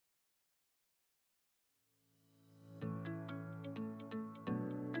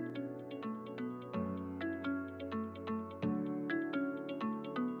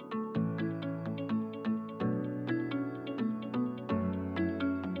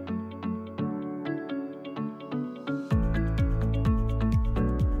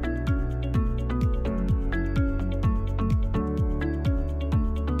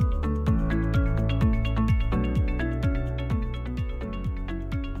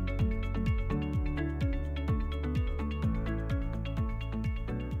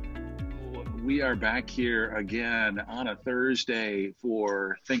we are back here again on a Thursday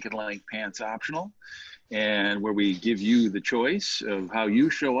for Think and Length Pants Optional, and where we give you the choice of how you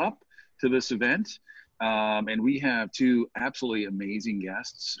show up to this event. And we have two absolutely amazing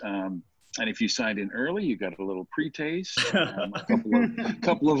guests. And if you signed in early, you got a little pre-taste, a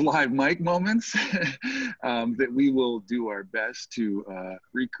couple of live mic moments that we will do our best to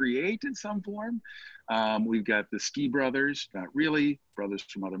recreate in some form. We've got the Ski brothers, not really, brothers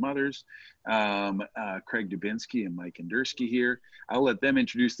from other mothers, Craig Dubitsky and Mike Indursky here. I'll let them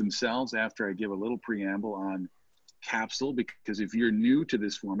introduce themselves after I give a little preamble on Capsule, because if you're new to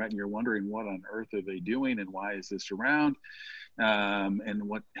this format and you're wondering what on earth are they doing and why is this around, and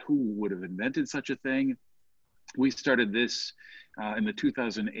who would have invented such a thing, we started this in the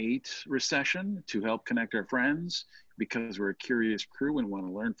 2008 recession to help connect our friends because we're a curious crew and want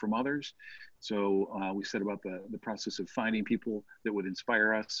to learn from others. So we set about the process of finding people that would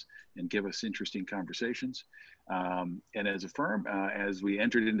inspire us and give us interesting conversations. And as a firm, as we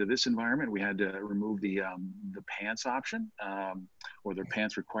entered into this environment, we had to remove the pants option, or the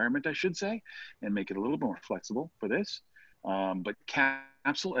pants requirement, I should say, and make it a little more flexible for this. But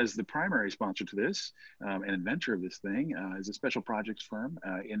Capsule, as the primary sponsor to this and inventor of this thing, is a special projects firm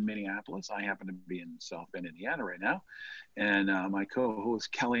in Minneapolis. I happen to be in South Bend, Indiana right now. And my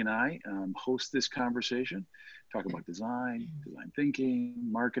co-host Kelly and I host this conversation, talk about design thinking,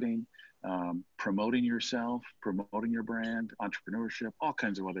 marketing, promoting yourself, promoting your brand, entrepreneurship, all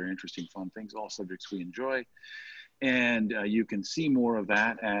kinds of other interesting, fun things, all subjects we enjoy. And you can see more of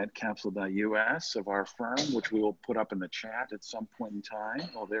that at capsule.us of our firm, which we will put up in the chat at some point in time.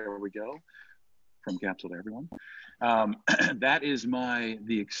 Oh, there we go. From Capsule to everyone. That is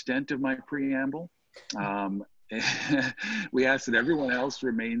the extent of my preamble. We ask that everyone else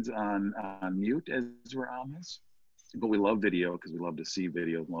remains on mute as we're on this. But we love video because we love to see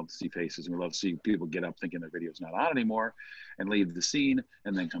video, love to see faces, and we love to see people get up thinking their video's not on anymore and leave the scene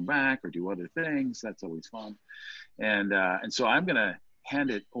and then come back or do other things. That's always fun. And so I'm going to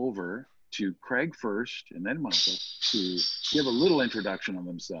hand it over to Craig first and then Michael to give a little introduction on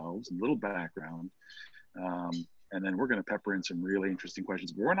themselves, a little background. And then we're going to pepper in some really interesting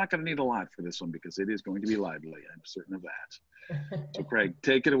questions. But we're not going to need a lot for this one because it is going to be lively. I'm certain of that. So Craig,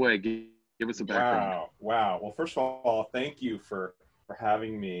 take it away. Give us a background. Wow. Well, first of all, thank you for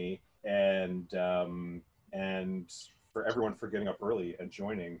having me, and for everyone for getting up early and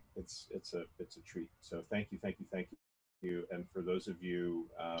joining. It's a treat. So thank you. And for those of you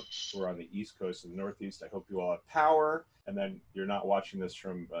who are on the East Coast and the Northeast, I hope you all have power, and then you're not watching this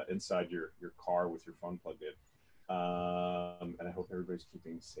from inside your car with your phone plugged in. And I hope everybody's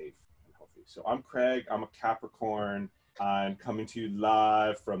keeping safe and healthy. So I'm Craig. I'm a Capricorn. I'm coming to you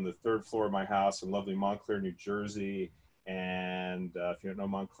live from the third floor of my house in lovely Montclair, New Jersey. And if you don't know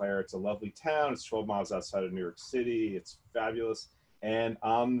Montclair, it's a lovely town. It's 12 miles outside of New York City. It's fabulous. And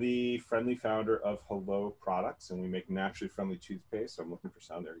I'm the friendly founder of Hello Products, and we make naturally friendly toothpaste. So I'm looking for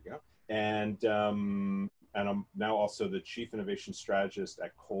sound. There you go. And I'm now also the Chief Innovation Strategist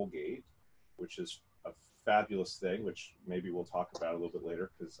at Colgate, which is a fabulous thing, which maybe we'll talk about a little bit later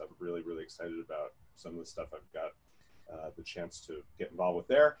because I'm really, really excited about some of the stuff I've got the chance to get involved with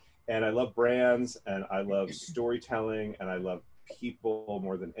there. And I love brands, and I love storytelling, and I love people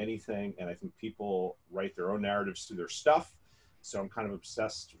more than anything. And I think people write their own narratives through their stuff. So I'm kind of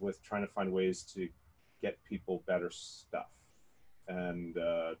obsessed with trying to find ways to get people better stuff. And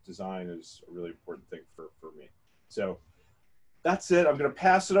design is a really important thing for me. So that's it. I'm going to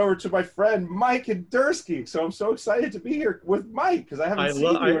pass it over to my friend, Mike Indursky. So I'm so excited to be here with Mike because I haven't seen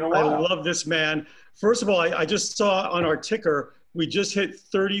you in a while. I love this man. First of all, I just saw on our ticker, we just hit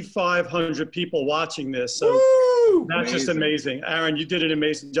 3,500 people watching this. So Woo! That's just amazing. Aaron, you did an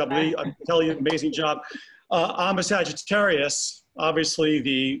amazing job. Lee, I'm telling you, amazing job. I'm a Sagittarius, obviously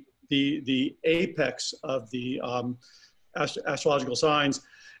the apex of the astrological signs.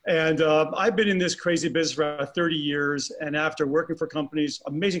 And I've been in this crazy business for about 30 years. And after working for companies,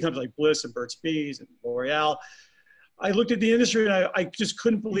 amazing companies like Bliss and Burt's Bees and L'Oreal, I looked at the industry and I just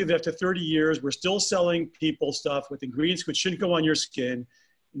couldn't believe that after 30 years, we're still selling people stuff with ingredients which shouldn't go on your skin,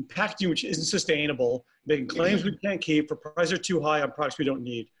 and packaging which isn't sustainable, making claims we can't keep for prices are too high on products we don't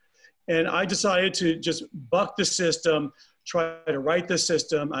need. And I decided to just buck the system, try to write the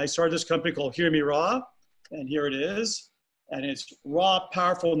system. I started this company called Hear Me Raw, and here it is. And it's raw,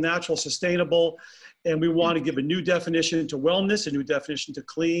 powerful, natural, sustainable. And we want to give a new definition to wellness, a new definition to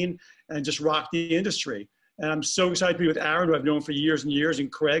clean, and just rock the industry. And I'm so excited to be with Aaron, who I've known for years and years,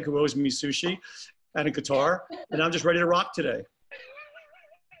 and Craig, who owes me sushi and a guitar. And I'm just ready to rock today.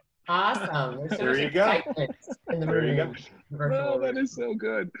 Awesome. There's so There much you go. excitement in the There you room. go. Virtual Oh, that room. is so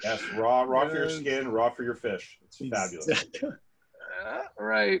good. Yes, raw for your Yes. skin, raw for your fish. It's fabulous.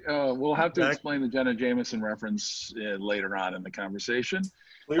 Right. We'll have to explain the Jenna Jameson reference later on in the conversation.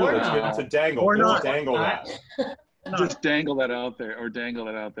 Clearly, it's a dangle. Or not. Dangle that. Just dangle that out there, or dangle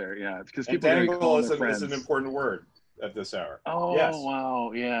it out there. Yeah, because And people are going to be dangle calling is their friends. an important word at this hour. Oh, yes.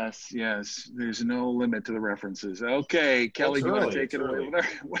 Wow. Yes. There's no limit to the references. Okay, Kelly, you want to take it away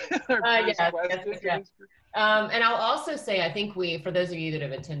with our first question? Yes. And I'll also say, I think for those of you that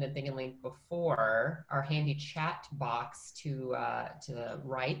have attended Think and Link before, our handy chat box to the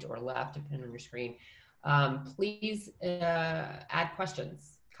right or left, depending on your screen, please add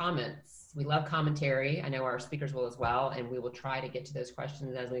questions, comments. We love commentary. I know our speakers will as well, and we will try to get to those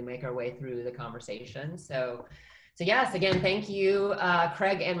questions as we make our way through the conversation. So yes, again, thank you,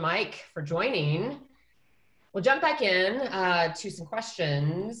 Craig and Mike, for joining. We'll jump back in to some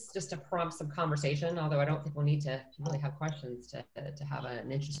questions just to prompt some conversation, although I don't think we'll need to really have questions to have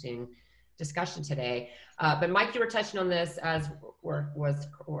an interesting discussion today. But Mike, you were touching on this, as was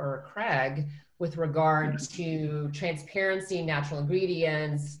Craig, with regard to transparency, natural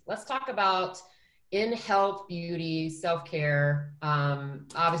ingredients. Let's talk about in health, beauty, self-care.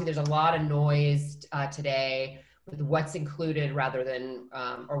 Obviously, there's a lot of noise today with what's included rather than,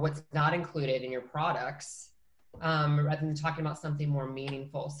 or what's not included in your products, rather than talking about something more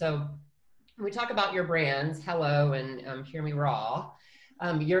meaningful. So when we talk about your brands, Hello and Hear Me Raw,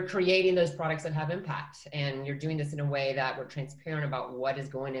 you're creating those products that have impact, and you're doing this in a way that we're transparent about what is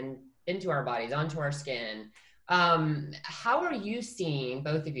going into our bodies, onto our skin. How are you seeing,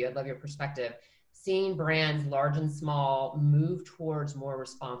 both of you, I'd love your perspective, seeing brands large and small move towards more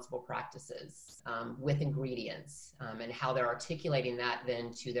responsible practices with ingredients, and how they're articulating that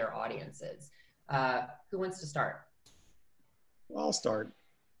then to their audiences? Who wants to start? I'll start.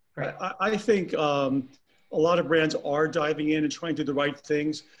 Great. I think a lot of brands are diving in and trying to do the right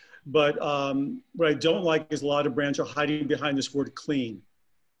things, but what I don't like is a lot of brands are hiding behind this word clean,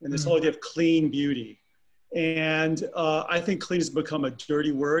 and this whole idea of clean beauty. And I think clean has become a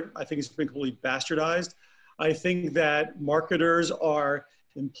dirty word. I think it's been completely bastardized. I think that marketers are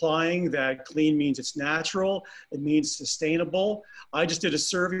implying that clean means it's natural, it means sustainable. I just did a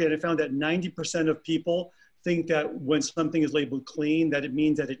survey and I found that 90% of people think that when something is labeled clean, that it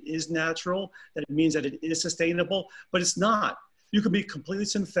means that it is natural, that it means that it is sustainable, but it's not. You can be completely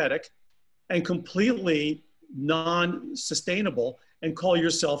synthetic and completely non-sustainable and call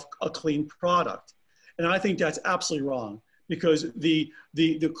yourself a clean product. And I think that's absolutely wrong, because the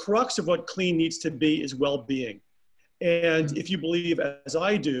crux of what clean needs to be is well-being. And if you believe, as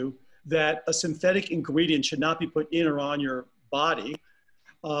I do, that a synthetic ingredient should not be put in or on your body,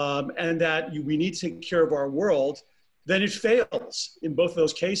 and that we need to take care of our world, then it fails in both of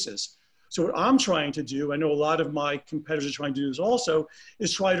those cases. So what I'm trying to do, I know a lot of my competitors are trying to do this also,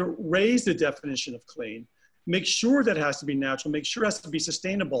 is try to raise the definition of clean. Make sure that it has to be natural, make sure it has to be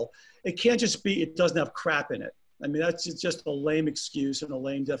sustainable. It can't just be, it doesn't have crap in it. I mean, that's just a lame excuse and a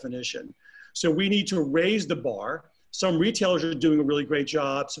lame definition. So we need to raise the bar. Some retailers are doing a really great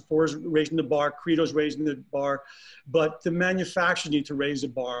job. Sephora's raising the bar, Credo's raising the bar, but the manufacturers need to raise the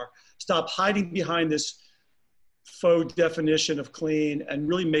bar. Stop hiding behind this faux definition of clean and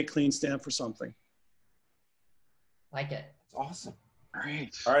really make clean stand for something. Like it. It's awesome.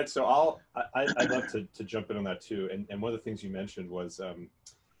 Great. All right, so I'd love to jump in on that too. And one of the things you mentioned was,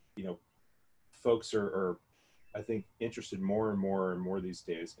 you know, folks are I think interested more and more these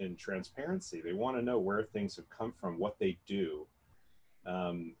days in transparency. They want to know where things have come from, what they do.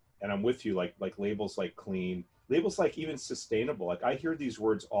 And I'm with you, like labels like clean, labels like even sustainable. Like I hear these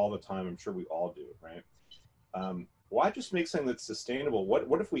words all the time. I'm sure we all do, right? Why just make something that's sustainable?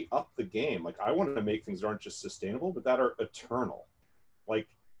 What if we up the game? Like I want to make things that aren't just sustainable, but that are eternal. Like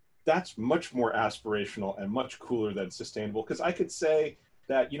that's much more aspirational and much cooler than sustainable. Because I could say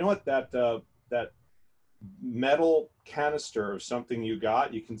that, you know what, that metal canister of something you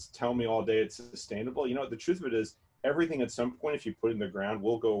got, you can tell me all day it's sustainable. You know, the truth of it is everything at some point, if you put it in the ground,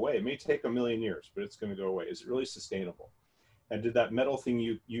 will go away. It may take 1,000,000 years, but it's going to go away. Is it really sustainable? And did that metal thing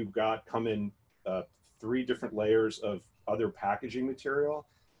you got come in 3 different layers of other packaging material?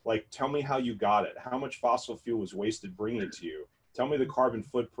 Like, tell me how you got it. How much fossil fuel was wasted bringing it to you? Tell me the carbon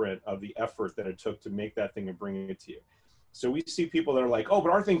footprint of the effort that it took to make that thing and bring it to you. So we see people that are like, oh,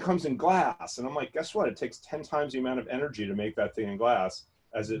 but our thing comes in glass. And I'm like, guess what? It takes 10 times the amount of energy to make that thing in glass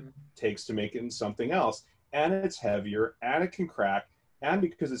as it takes to make it in something else. And it's heavier, and it can crack. And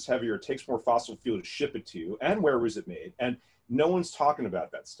because it's heavier, it takes more fossil fuel to ship it to you. And where was it made? And no one's talking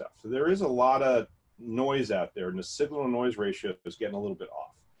about that stuff. So there is a lot of noise out there, and the signal to noise ratio is getting a little bit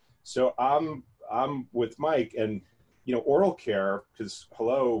off. So I'm with Mike, and oral care, because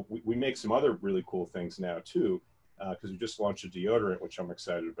hello, we make some other really cool things now too, because we just launched a deodorant, which I'm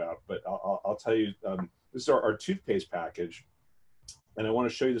excited about. But I'll tell you, this is our toothpaste package, and I want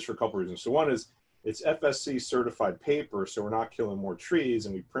to show you this for a couple reasons. So one is it's FSC certified paper, so we're not killing more trees,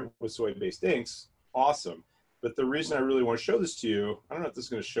 and we print with soy-based inks. Awesome. But the reason I really want to show this to you, I don't know if this is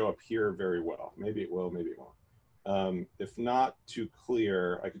going to show up here very well. Maybe it will, maybe it won't. If not too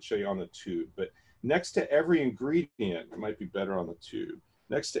clear, I could show you on the tube. But next to every ingredient, it might be better on the tube.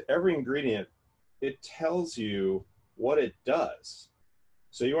 Next to every ingredient, it tells you what it does.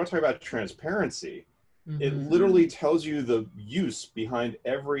 So you want to talk about transparency. It literally tells you the use behind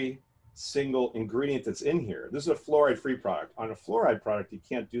every single ingredient that's in here. This is a fluoride-free product. On a fluoride product, you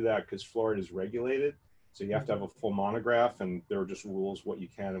can't do that because fluoride is regulated. So you have to have a full monograph, and there are just rules what you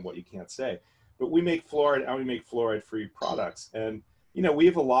can and what you can't say. But we make fluoride, and we make fluoride-free products. And, we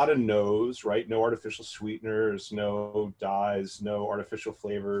have a lot of no's, right? No artificial sweeteners, no dyes, no artificial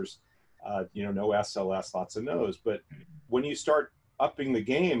flavors, no SLS, lots of no's. But when you start upping the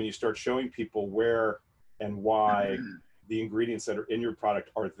game and you start showing people where and why the ingredients that are in your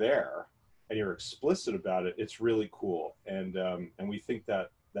product are there, and you're explicit about it, it's really cool. And we think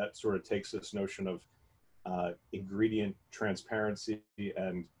that sort of takes this notion of ingredient transparency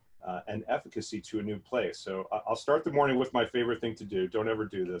and efficacy to a new place. So I'll start the morning with my favorite thing to do. Don't ever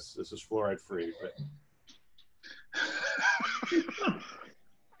do this. This is fluoride free. But... I've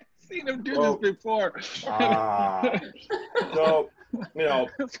seen him do this before. So,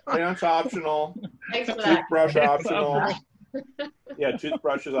 pants optional. Thanks for toothbrush optional. Yeah,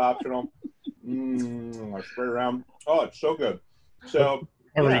 toothbrush is optional. I spray it around. Oh, it's so good. So,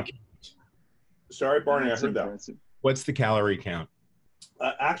 yeah. Sorry, Barney, I heard that. What's the calorie count?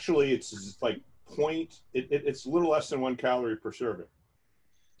 Actually, it's like it's a little less than 1 calorie per serving.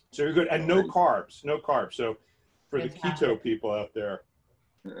 So you're good. And no carbs, no carbs. So for the keto people out there,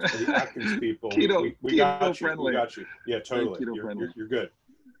 the Atkins people, keto, we got you. friendly. We got you. Yeah, totally. You're good.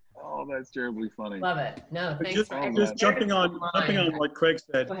 Oh, that's terribly funny. Love it. No, thanks. Just jumping on what Craig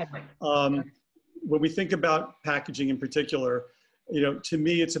said. Go ahead, Mike. When we think about packaging in particular, to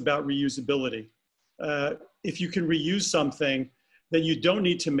me, it's about reusability. If you can reuse something, then you don't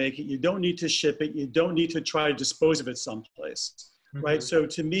need to make it, you don't need to ship it, you don't need to try to dispose of it someplace, right? So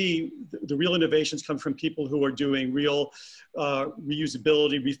to me, the real innovations come from people who are doing real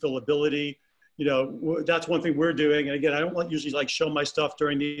reusability, refillability. That's one thing we're doing. And again, I don't usually show my stuff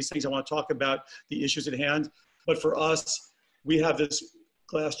during these things. I want to talk about the issues at hand. But for us, we have this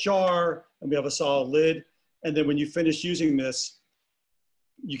glass jar and we have a solid lid. And then when you finish using this,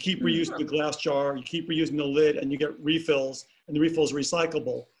 you keep reusing the glass jar, you keep reusing the lid, and you get refills, and the refills are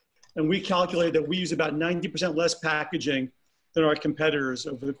recyclable. And we calculate that we use about 90% less packaging than our competitors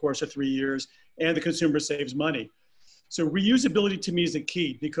over the course of 3 years, and the consumer saves money. So reusability to me is the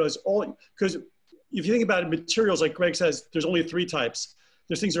key, because if you think about it, materials, like Greg says, there's only 3 types.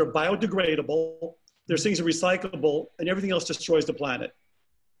 There's things that are biodegradable, there's things that are recyclable, and everything else destroys the planet.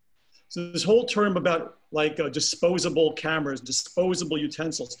 So this whole term about disposable cameras, disposable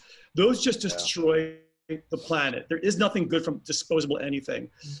utensils, those just destroy the planet. There is nothing good from disposable anything.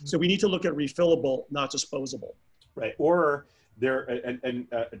 So we need to look at refillable, not disposable. Right. Or there, and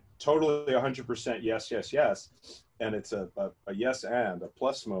totally 100% yes, yes, yes. And it's a yes and a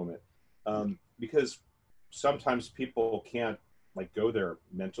plus moment, because sometimes people can't go there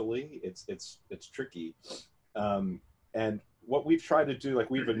mentally. It's tricky. And what we've tried to do,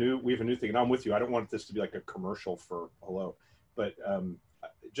 we have a new thing, and I'm with you. I don't want this to be like a commercial for hello, but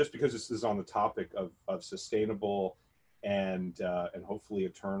just because this is on the topic of sustainable and hopefully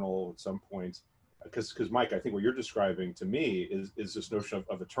eternal at some point, because Mike, I think what you're describing to me is this notion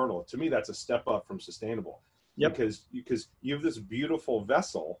of eternal. To me, that's a step up from sustainable. Yep. Because you have this beautiful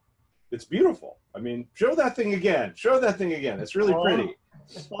vessel. It's beautiful. I mean, show that thing again. Show that thing again. It's really pretty.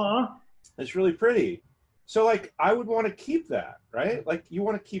 It's really pretty. So I would want to keep that, right? You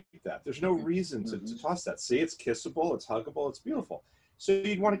want to keep that. There's no reason to toss that. See, it's kissable, it's huggable, it's beautiful. So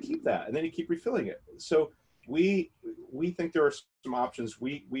you'd want to keep that, and then you keep refilling it. So we think there are some options.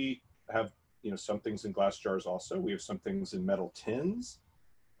 We have some things in glass jars also. We have some things in metal tins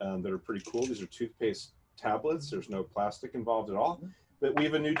that are pretty cool. These are toothpaste tablets. There's no plastic involved at all. But we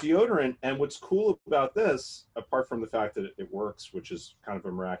have a new deodorant, and what's cool about this, apart from the fact that it works, which is kind of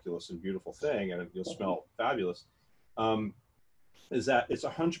a miraculous and beautiful thing, and you'll smell fabulous, is that it's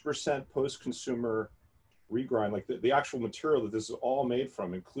 100% post-consumer regrind, the actual material that this is all made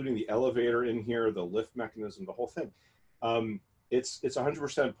from, including the elevator in here, the lift mechanism, the whole thing. It's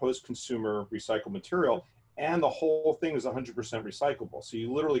 100% post-consumer recycled material, and the whole thing is 100% recyclable. So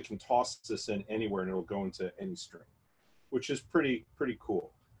you literally can toss this in anywhere and it'll go into any stream, which is pretty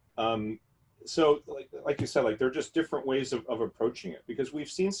cool. So like you said, like they're just different ways of approaching it, because we've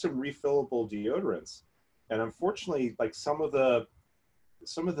seen some refillable deodorants, and unfortunately, like some of the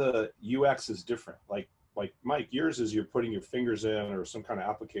UX is different. Like Mike, yours is you're putting your fingers in or some kind of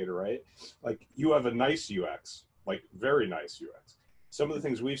applicator, right? Like you have a nice UX, like very nice UX. Some of the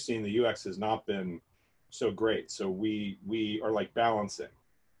things we've seen, the UX has not been so great. So we are like balancing,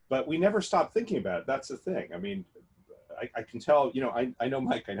 but we never stop thinking about it. That's the thing. I mean, I can tell, you know, I know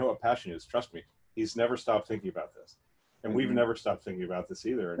Mike, I know what passion is. Trust me, he's never stopped thinking about this. And we've never stopped thinking about this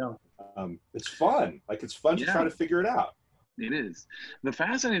either. No. It's fun. Like it's fun to try to figure it out. It is. The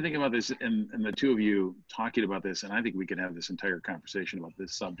fascinating thing about this, and the two of you talking about this, and I think we could have this entire conversation about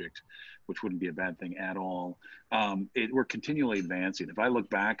this subject, which wouldn't be a bad thing at all. We're continually advancing. If I look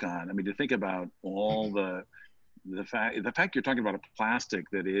back on, I mean, to think about all the fact you're talking about a plastic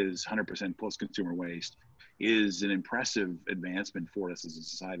that is 100% post-consumer waste is an impressive advancement for us as a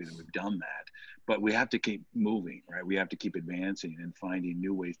society that we've done that. But we have to keep moving, right? We have to keep advancing and finding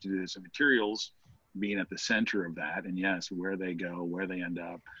new ways to do this. And materials being at the center of that, and yes, where they go, where they end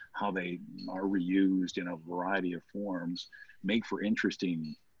up, how they are reused in a variety of forms, make for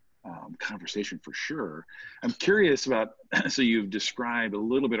interesting conversation for sure. I'm curious about, so you've described a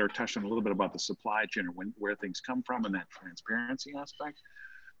little bit or touched on a little bit about the supply chain or where things come from and that transparency aspect.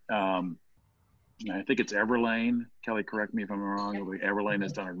 I think it's Everlane. Kelly, correct me if I'm wrong. Everlane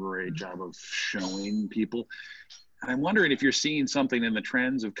has done a great job of showing people. And I'm wondering if you're seeing something in the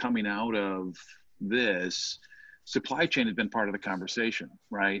trends of coming out of this. Supply chain has been part of the conversation,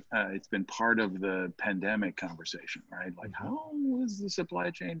 right? It's been part of the pandemic conversation, right? Like, how is the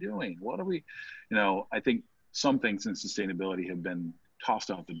supply chain doing? What are we, you know, I think some things in sustainability have been tossed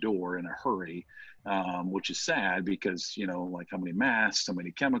out the door in a hurry, which is sad because, you know, like how many masks, so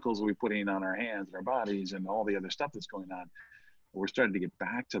many chemicals are we putting on our hands and our bodies and all the other stuff that's going on. We're starting to get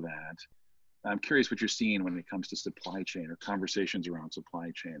back to that. I'm curious what you're seeing when it comes to supply chain or conversations around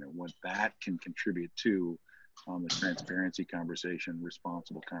supply chain and what that can contribute to the transparency conversation,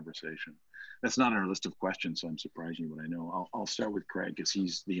 responsible conversation. That's not on our list of questions, so I'm surprising you, but I know. I'll start with Craig because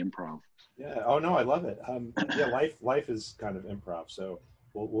he's the improv. Yeah. Oh no, I love it. Yeah, life is kind of improv. So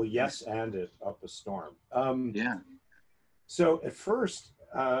we'll yes and it up a storm. Yeah. So at first,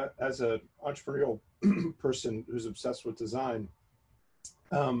 as an entrepreneurial person who's obsessed with design,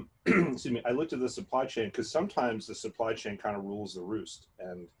 excuse me, I looked at the supply chain because sometimes the supply chain kind of rules the roost,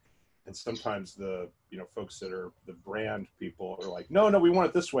 and sometimes the, you know, folks that are the brand people are like, no, we want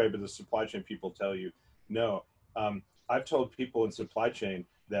it this way, but the supply chain people tell you no. I've told people in supply chain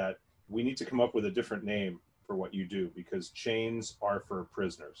that we need to come up with a different name for what you do, because chains are for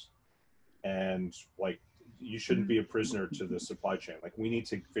prisoners, and like you shouldn't be a prisoner to the supply chain. Like we need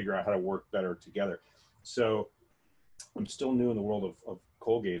to figure out how to work better together. So I'm still new in the world of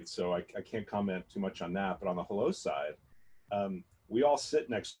Colgate, so I can't comment too much on that. But on the Hello side, we all sit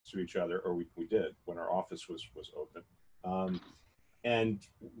next to each other, or we did when our office was open. And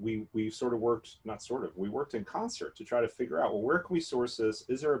we sort of worked, not sort of, we worked in concert to try to figure out, well, where can we source this?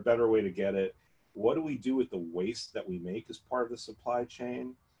 Is there a better way to get it? What do we do with the waste that we make as part of the supply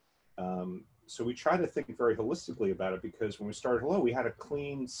chain? So we try to think very holistically about it, because when we started Hello, we had a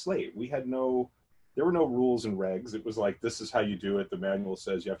clean slate. There were no rules and regs. It was like, this is how you do it. The manual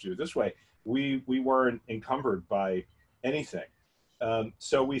says you have to do it this way. We weren't encumbered by anything.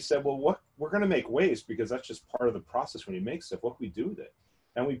 So we said, well, we're going to make waste, because that's just part of the process when you make stuff. What can we do with it?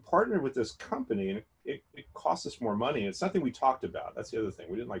 And we partnered with this company, and it cost us more money. It's something we talked about. That's the other thing.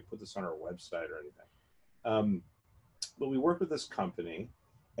 We didn't like put this on our website or anything. But we worked with this company,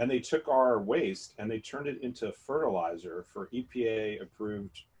 and they took our waste and they turned it into fertilizer for EPA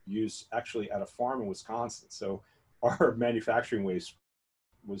approved use, actually at a farm in Wisconsin. So our manufacturing waste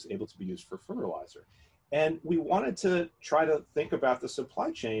was able to be used for fertilizer. And we wanted to try to think about the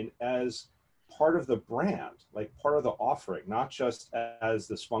supply chain as part of the brand, like part of the offering, not just as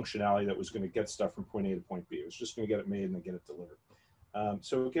this functionality that was going to get stuff from point A to point B. It was just going to get it made and then get it delivered.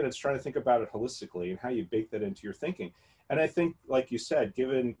 So again, it's trying to think about it holistically and how you bake that into your thinking. And I think, like you said,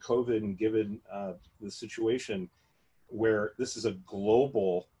 given COVID and given the situation where this is a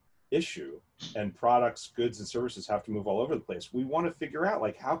global issue and products, goods, and services have to move all over the place, we want to figure out,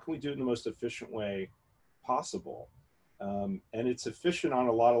 like, how can we do it in the most efficient way possible? And it's efficient on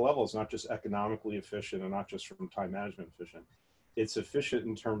a lot of levels, not just economically efficient and not just from time management efficient. It's efficient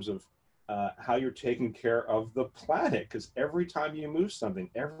in terms of how you're taking care of the planet, because every time you move something,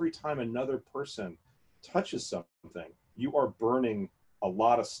 every time another person touches something, you are burning a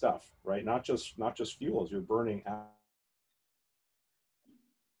lot of stuff, right? Not just fuels. You're burning out.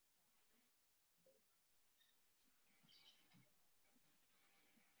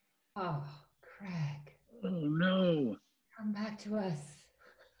 Oh, Craig. Oh no. Come back to us.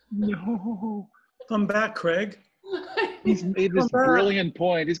 No. Come back, Craig. He's made this brilliant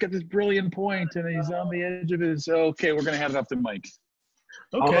point. He's got this brilliant point, and he's on the edge of his. Okay, we're gonna hand it off to Mike.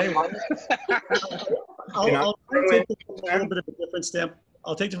 Okay. I'll take it from a little bit of a different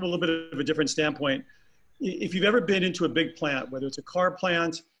I'll take it from a little bit of a different standpoint. If you've ever been into a big plant, whether it's a car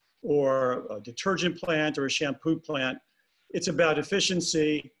plant or a detergent plant or a shampoo plant, it's about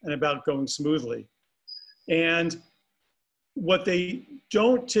efficiency and about going smoothly. And what they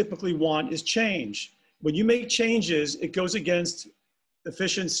don't typically want is change. When you make changes, it goes against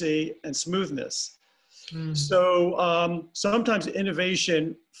efficiency and smoothness. So sometimes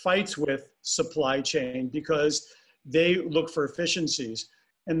innovation fights with supply chain because they look for efficiencies.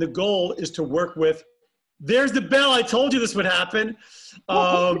 And the goal is to work with, there's the bell, I told you this would happen.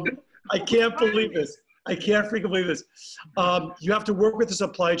 I can't believe this. I can't freaking believe this. You have to work with a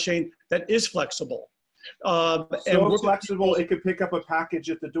supply chain that is flexible. So flexible, it could pick up a package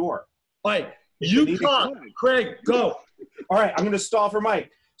at the door. All right, you talk, Craig, go. All right, I'm going to stall for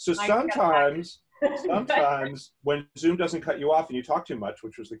Mike. So sometimes when Zoom doesn't cut you off and you talk too much,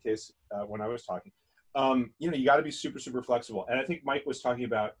 which was the case when I was talking, you got to be super, super flexible. And I think Mike was talking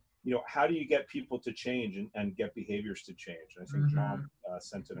about, how do you get people to change and get behaviors to change? And I think John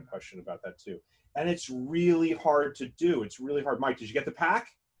sent in a question about that too. And it's really hard to do. It's really hard. Mike, did you get the pack?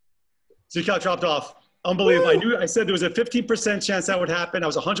 Zeke got dropped off. Unbelievable. I said there was a 15% chance that would happen. I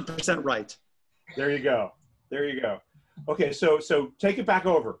was 100% right. There you go. There you go. Okay, so take it back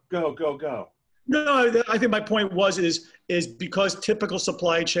over. Go, go, go. No, I think my point is because typical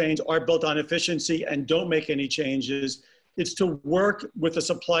supply chains are built on efficiency and don't make any changes, it's to work with a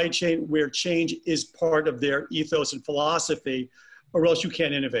supply chain where change is part of their ethos and philosophy, or else you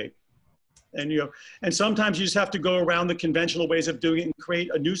can't innovate. And sometimes you just have to go around the conventional ways of doing it and create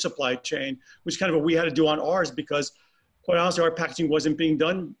a new supply chain, which is kind of what we had to do on ours because, quite honestly, our packaging wasn't being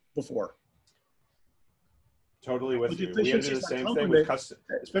done before. Totally with you. We had to do the same thing with custom,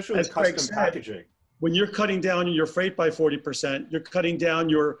 especially with custom packaging. When you're cutting down your freight by 40%, you're cutting down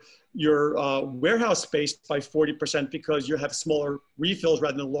your warehouse space by 40% because you have smaller refills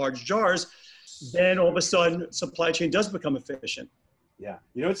rather than large jars. Then all of a sudden, supply chain does become efficient. Yeah.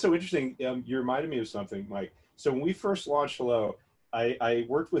 It's so interesting. You reminded me of something, Mike. So when we first launched Hello, I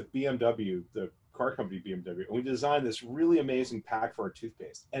worked with BMW, the car company BMW, and we designed this really amazing pack for our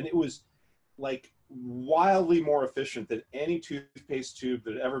toothpaste. And it was like wildly more efficient than any toothpaste tube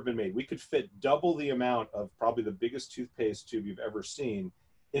that had ever been made. We could fit double the amount of probably the biggest toothpaste tube you've ever seen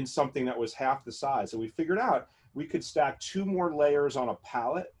in something that was half the size. And we figured out we could stack 2 more layers on a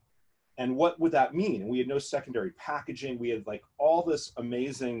pallet. And what would that mean? And we had no secondary packaging. We had like all this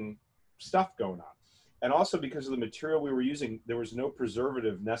amazing stuff going on. And also because of the material we were using, there was no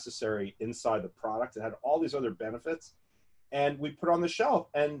preservative necessary inside the product. It had all these other benefits. And we put it on the shelf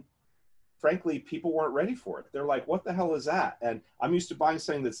and frankly, people weren't ready for it. They're like, what the hell is that? And I'm used to buying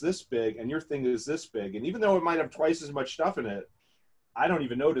something that's this big and your thing is this big. And even though it might have twice as much stuff in it, I don't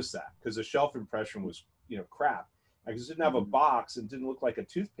even notice that because the shelf impression was, crap. Because it didn't have a box and didn't look like a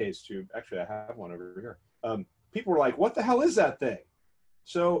toothpaste tube. Actually, I have one over here. People were like, what the hell is that thing?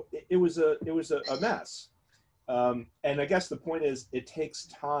 So it was a mess. And I guess the point is it takes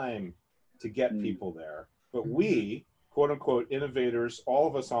time to get people there. But we, quote unquote, innovators, all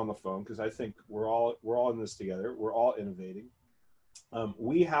of us on the phone, because I think we're all in this together. We're all innovating.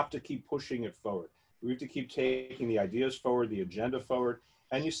 We have to keep pushing it forward. We have to keep taking the ideas forward, the agenda forward.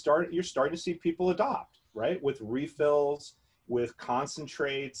 And you're starting to see people adopt, right? With refills, with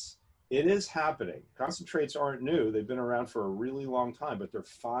concentrates. It is happening. Concentrates aren't new. They've been around for a really long time, but they're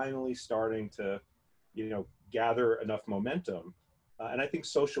finally starting to, gather enough momentum. And I think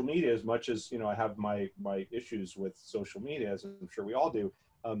social media, as much as, I have my issues with social media, as I'm sure we all do,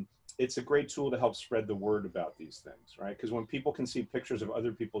 it's a great tool to help spread the word about these things, right? Because when people can see pictures of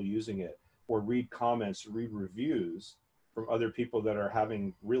other people using it or read comments, read reviews from other people that are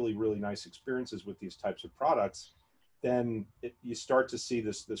having really, really nice experiences with these types of products, then you start to see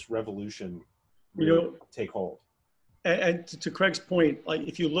this revolution really take hold. And to Craig's point, like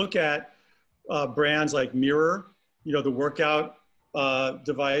if you look at brands like Mirror, the workout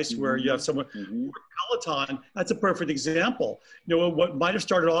device where you have someone, Peloton, that's a perfect example. What might have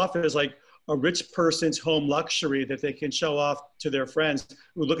started off as like a rich person's home luxury that they can show off to their friends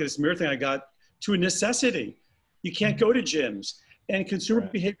who look at this mirror thing I got, to a necessity. You can't go to gyms. And consumer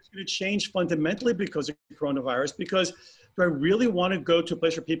behavior is going to change fundamentally because of coronavirus, because Do I really want to go to a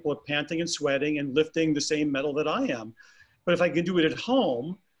place where people are panting and sweating and lifting the same metal that I am? But if I can do it at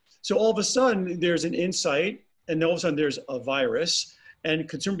home, so all of a sudden there's an insight, and all of a sudden there's a virus, and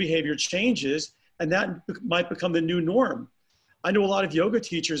consumer behavior changes, and that might become the new norm. I know a lot of yoga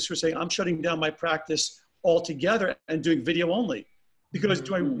teachers who are saying, I'm shutting down my practice altogether and doing video only. Because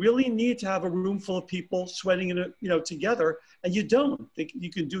do I really need to have a room full of people sweating in together? And you don't. You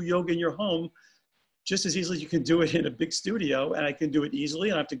can do yoga in your home just as easily as you can do it in a big studio, and I can do it easily.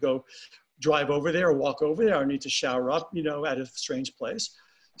 And I have to go drive over there or walk over there. I need to shower up, at a strange place.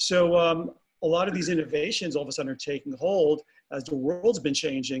 So a lot of these innovations all of a sudden are taking hold as the world's been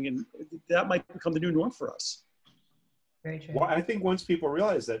changing, and that might become the new norm for us. Very true. Well, I think once people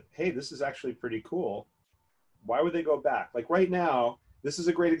realize that, hey, this is actually pretty cool, why would they go back? Like right now, this is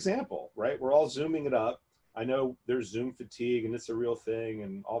a great example, right? We're all Zooming it up. I know there's Zoom fatigue and it's a real thing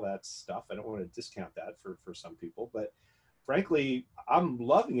and all that stuff. I don't want to discount that for some people, but frankly, I'm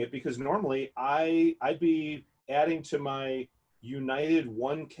loving it because normally I'd be adding to my United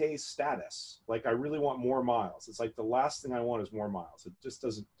 1K status. Like I really want more miles. It's like the last thing I want is more miles. It just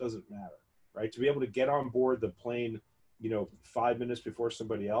doesn't matter, right? To be able to get on board the plane, 5 minutes before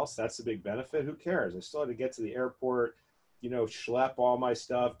somebody else, that's a big benefit. Who cares? I still had to get to the airport, schlep all my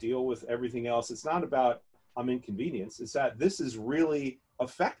stuff, deal with everything else. It's not about I'm inconvenienced. It's that this is really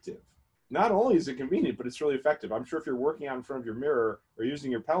effective. Not only is it convenient, but it's really effective. I'm sure if you're working out in front of your mirror or using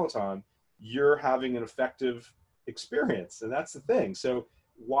your Peloton, you're having an effective experience. And that's the thing. So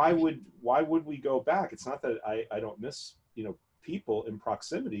why would we go back? It's not that I don't miss, people in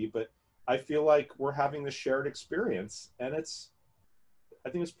proximity, but I feel like we're having this shared experience, and I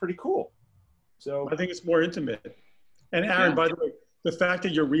think it's pretty cool. So I think it's more intimate. And Aaron, by the way, the fact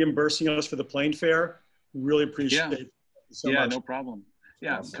that you're reimbursing us for the plane fare, really appreciate it so much. No problem.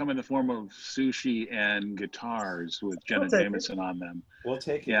 Yeah, awesome. Come in the form of sushi and guitars with Jenna Jameson on them. We'll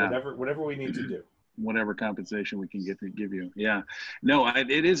take it, whatever we need to do. Whatever compensation we can give you. Yeah, no,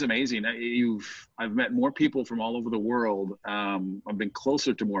 it is amazing. I've met more people from all over the world. I've been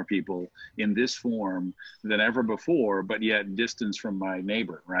closer to more people in this form than ever before, but yet distance from my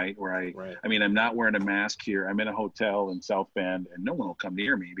neighbor, right? I mean, I'm not wearing a mask here. I'm in a hotel in South Bend, and no one will come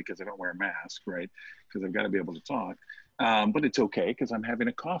near me because I don't wear a mask, right? Because I've got to be able to talk. But it's okay because I'm having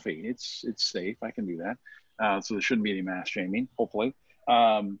a coffee. It's safe. I can do that. So there shouldn't be any mask shaming, hopefully.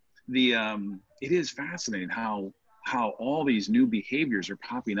 It is fascinating how all these new behaviors are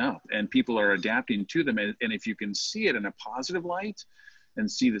popping up and people are adapting to them. And if you can see it in a positive light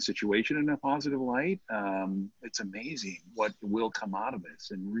and see the situation in a positive light, it's amazing what will come out of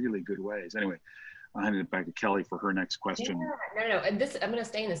this in really good ways. Anyway, I'll hand it back to Kelly for her next question. Yeah, no. And I'm going to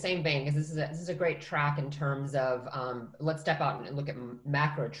stay in the same vein because this is a great track in terms of, let's step out and look at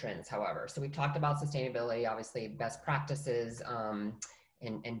macro trends, however. So we talked about sustainability, obviously best practices,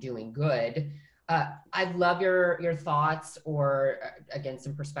 and doing good. I'd love your thoughts or again,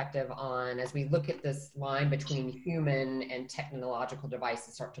 some perspective on, as we look at this line between human and technological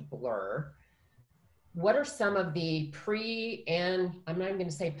devices start to blur, what are some of the pre and I'm not even going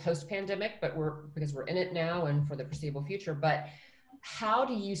to say post-pandemic, but because we're in it now and for the foreseeable future, but how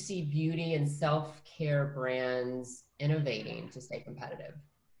do you see beauty and self-care brands innovating to stay competitive?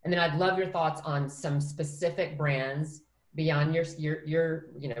 And then I'd love your thoughts on some specific brands beyond your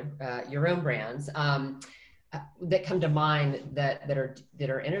own brands that come to mind that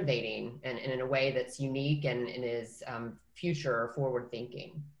are innovating and in a way that's unique and is future forward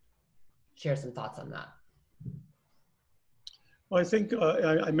thinking. Share some thoughts on that. Well, I think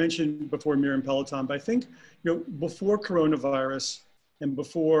I mentioned before Miriam Peloton, but I think before coronavirus and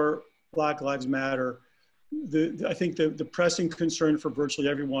before Black Lives Matter, I think the pressing concern for virtually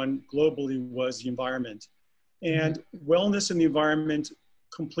everyone globally was the environment. And wellness and the environment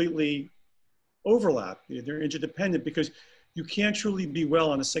completely overlap. They're interdependent because you can't truly be well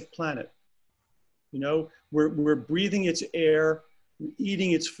on a sick planet. We're breathing its air, we're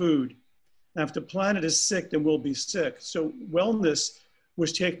eating its food. Now, if the planet is sick, then we'll be sick. So wellness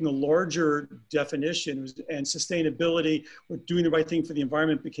was taking a larger definition, and sustainability, or doing the right thing for the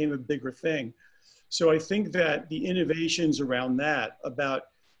environment, became a bigger thing. So I think that the innovations around that, about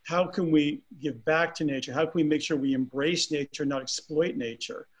how can we give back to nature, how can we make sure we embrace nature, not exploit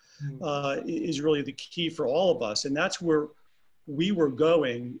nature, is really the key for all of us. And that's where we were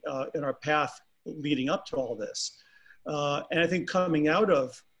going in our path leading up to all this. And I think coming out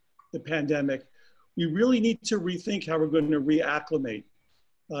of the pandemic, we really need to rethink how we're going to reacclimate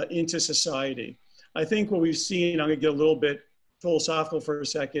into society. I think what we've seen, I'm going to get a little bit philosophical for a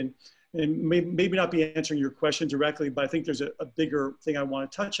second, and maybe not be answering your question directly, but I think there's a bigger thing I want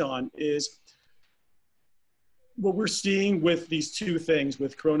to touch on, is what we're seeing with these two things,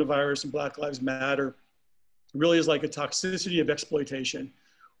 with coronavirus and Black Lives Matter, really is like a toxicity of exploitation.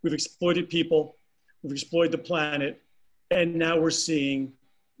 We've exploited people, we've exploited the planet, and now we're seeing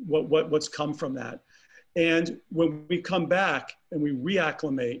what's come from that. And when we come back and we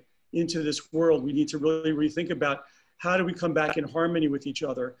reacclimate into this world, we need to really rethink about how do we come back in harmony with each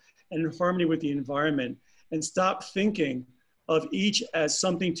other and in harmony with the environment, and stop thinking of each as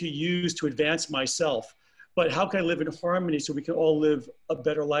something to use to advance myself, but how can I live in harmony so we can all live a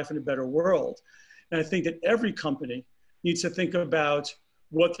better life in a better world? And I think that every company needs to think about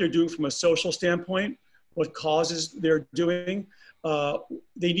what they're doing from a social standpoint, what causes they're doing.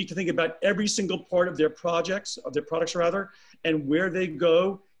 They need to think about every single part of their projects, of their products rather, and where they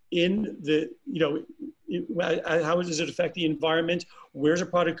go in the, how does it affect the environment? Where's a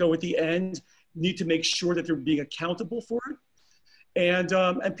product go at the end? Need to make sure that they're being accountable for it. And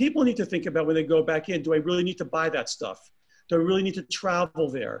people need to think about when they go back in, do I really need to buy that stuff? Do I really need to travel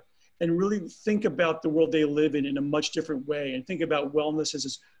there? And really think about the world they live in a much different way, and think about wellness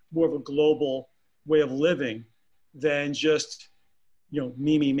as more of a global way of living than just,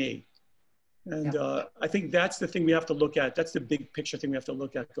 me. And I think that's the thing we have to look at. That's the big picture thing we have to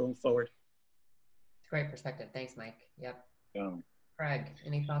look at going forward. Great perspective. Thanks, Mike. Yep. Yeah. Craig,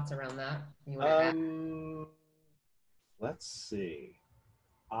 any thoughts around that? Let's see.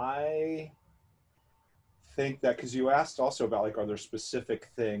 I think that, because you asked also about, like, are there specific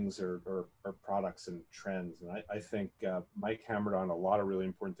things or products and trends, and I think Mike hammered on a lot of really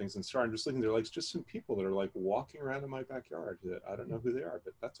important things. And sorry, I'm just looking, there are like just some people that are like walking around in my backyard that I don't know who they are,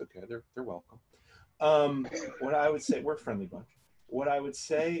 but that's okay. They're welcome. What I would say, we're a friendly bunch. What I would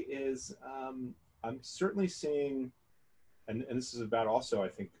say is I'm certainly seeing, and this is about also, I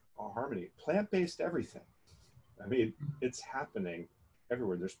think, harmony, plant-based everything. I mean, it's happening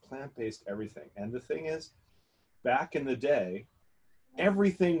everywhere. There's plant-based everything. And the thing is, back in the day,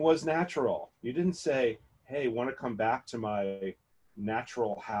 everything was natural. You didn't say, hey, want to come back to my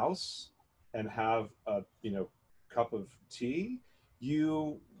natural house and have a, cup of tea?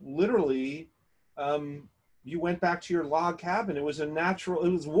 You literally, you went back to your log cabin. It was it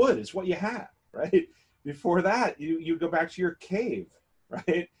was wood. It's what you had, right? Before that, you go back to your cave,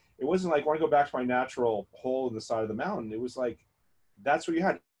 right? It wasn't like, I want to go back to my natural hole in the side of the mountain. It was like, that's what you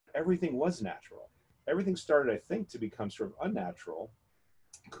had. Everything was natural. Everything started, I think, to become sort of unnatural,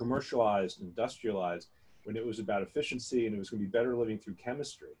 commercialized, industrialized, when it was about efficiency and it was going to be better living through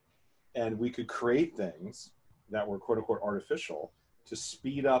chemistry. And we could create things that were quote unquote artificial to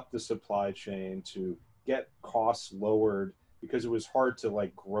speed up the supply chain, to get costs lowered, because it was hard to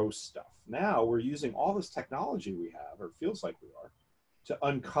like grow stuff. Now we're using all this technology we have, or it feels like we are, to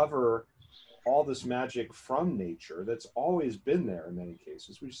uncover all this magic from nature that's always been there in many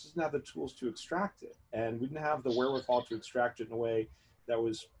cases. We just didn't have the tools to extract it. And we didn't have the wherewithal to extract it in a way that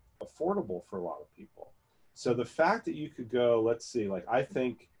was affordable for a lot of people. So the fact that you could go, let's see, like, I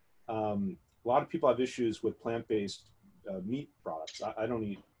think a lot of people have issues with plant-based meat products. I don't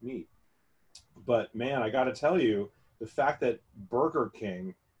eat meat. But man, I got to tell you, the fact that Burger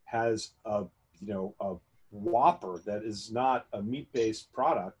King has a Whopper that is not a meat-based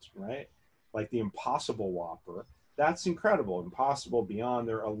product, right? Like the Impossible Whopper, that's incredible. Impossible, Beyond,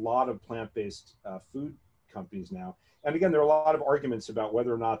 there are a lot of plant-based food companies now. And again, there are a lot of arguments about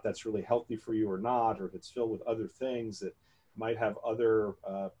whether or not that's really healthy for you or not, or if it's filled with other things that might have other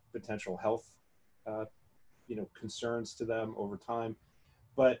potential health concerns to them over time.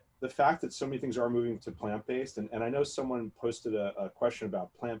 But the fact that so many things are moving to plant-based, and I know someone posted a question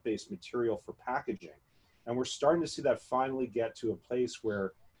about plant-based material for packaging. And we're starting to see that finally get to a place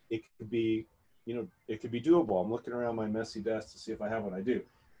where it could be, it could be doable. I'm looking around my messy desk to see if I have what I do.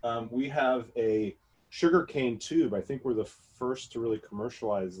 We have a sugarcane tube. I think we're the first to really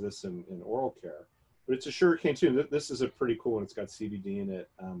commercialize this in oral care. But it's a sugarcane tube. This is a pretty cool one. It's got CBD in it.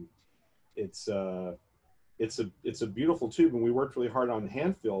 It's a beautiful tube, and we worked really hard on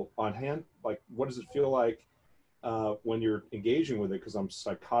like, what does it feel like when you're engaging with it? Because I'm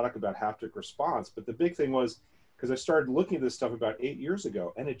psychotic about haptic response. But the big thing was, because I started looking at this stuff about 8 years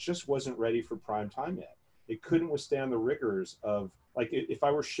ago, and it just wasn't ready for prime time yet. It couldn't withstand the rigors of, like, if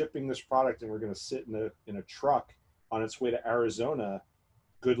I were shipping this product and we're going to sit in a truck on its way to Arizona,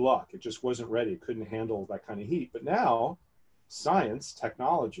 good luck. It just wasn't ready. It couldn't handle that kind of heat. But now, science,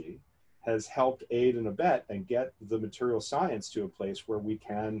 technology, has helped aid and abet and get the material science to a place where we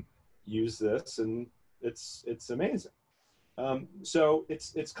can use this, and it's amazing. So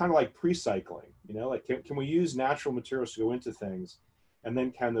it's kind of like pre-cycling, like, can we use natural materials to go into things, and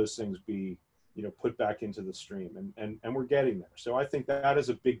then can those things be, put back into the stream, and we're getting there. So I think that is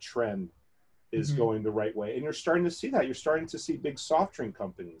a big trend is going the right way. And you're starting to see that. You're starting to see big soft drink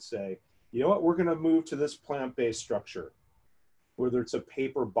companies say, you know what, we're going to move to this plant-based structure. Whether it's a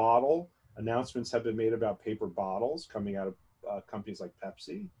paper bottle, announcements have been made about paper bottles coming out of companies like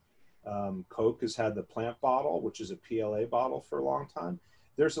Pepsi. Coke has had the plant bottle, which is a PLA bottle for a long time.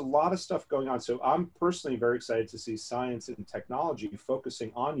 There's a lot of stuff going on. So I'm personally very excited to see science and technology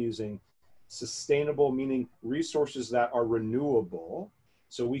focusing on using sustainable, meaning resources that are renewable,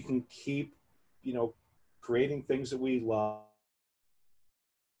 so we can keep, you know, creating things that we love.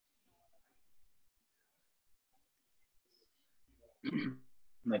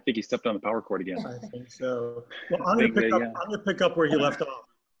 I think he stepped on the power cord again. I think so. Well, I'm going to pick up where he left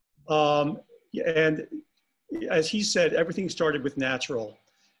off. And as he said, everything started with natural.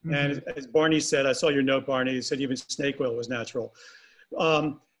 And as Barney said, I saw your note, Barney, he said even snake oil was natural.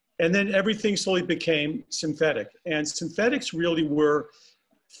 And then everything slowly became synthetic. And synthetics really were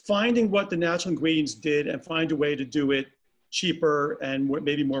finding what the natural ingredients did and find a way to do it cheaper and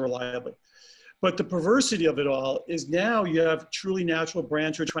maybe more reliably. But the perversity of it all is now you have truly natural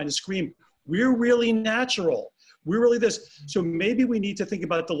brands who are trying to scream, we're really natural. We're really this. So maybe we need to think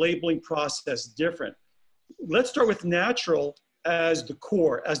about the labeling process different. Let's start with natural as the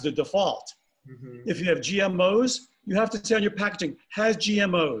core, as the default. If you have GMOs, you have to say on your packaging, has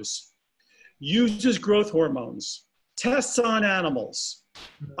GMOs, uses growth hormones, tests on animals.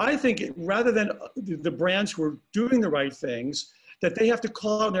 I think rather than the brands who are doing the right things, that they have to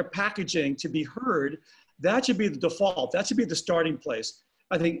call out their packaging to be heard, that should be the default. That should be the starting place.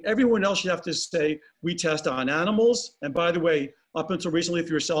 I think everyone else should have to say, we test on animals. And by the way, up until recently, if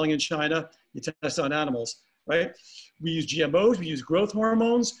you were selling in China, you test on animals, right? We use GMOs, we use growth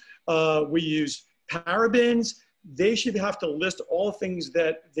hormones, we use parabens. They should have to list all things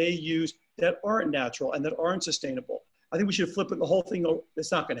that they use that aren't natural and that aren't sustainable. I think we should flip it the whole thing.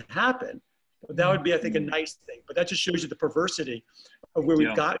 It's not going to happen, but that would be, I think, a nice thing. But that just shows you the perversity of where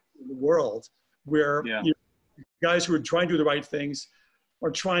we've got in the world, where you know, guys who are trying to do the right things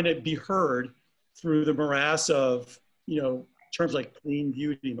are trying to be heard through the morass of, you know, terms like clean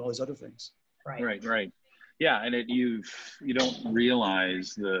beauty and all these other things. Right. Yeah, and you don't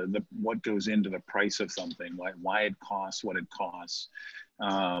realize the what goes into the price of something, why it costs what it costs,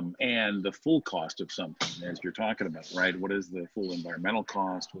 and the full cost of something, as you're talking about, right? What is the full environmental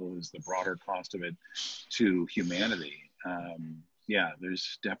cost? What is the broader cost of it to humanity? Yeah,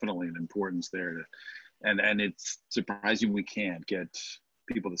 there's definitely an importance there, and it's surprising we can't get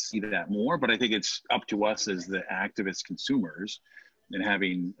people to see that more. But I think it's up to us as the activist consumers. And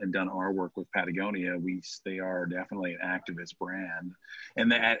having done our work with Patagonia, they are definitely an activist brand.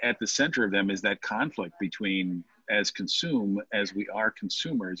 And at the center of them is that conflict between as we are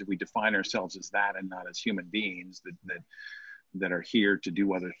consumers, if we define ourselves as that and not as human beings that are here to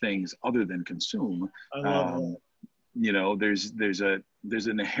do other things other than consume. I love that. You know, there's an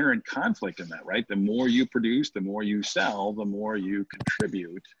inherent conflict in that, right? The more you produce, the more you sell, the more you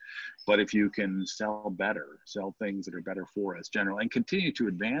contribute. But if you can sell sell things that are better for us generally, and continue to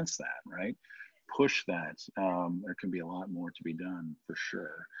advance that, right? Push that, there can be a lot more to be done for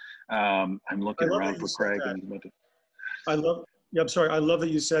sure. I'm looking around for Craig. I love that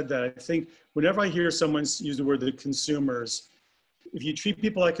you said that. I think whenever I hear someone use the word the consumers, if you treat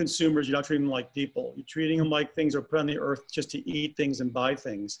people like consumers, you're not treating them like people. You're treating them like things are put on the earth just to eat things and buy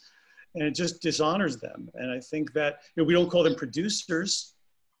things. And it just dishonors them. And I think that, you know, we don't call them producers,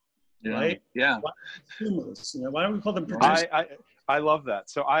 right? Yeah. Why consumers? You know, why don't we call them producers? I love that.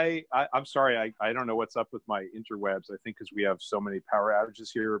 So I'm sorry, I don't know what's up with my interwebs. I think because we have so many power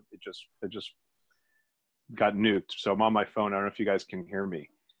outages here, it just got nuked. So I'm on my phone. I don't know if you guys can hear me.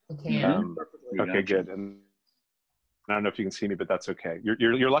 Okay. Okay, good. And I don't know if you can see me, but that's okay.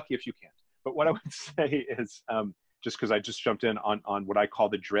 You're lucky if you can't. But what I would say is, just because I just jumped in on what I call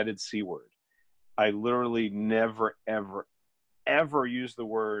the dreaded C word. I literally never, ever, ever use the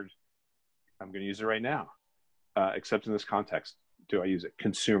word, I'm going to use it right now, except in this context. Do I use it?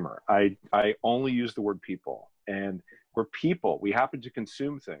 Consumer. I only use the word people. And we're people. We happen to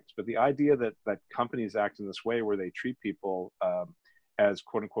consume things. But the idea that companies act in this way where they treat people as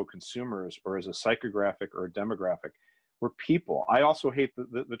quote unquote consumers or as a psychographic or a demographic, we're people. I also hate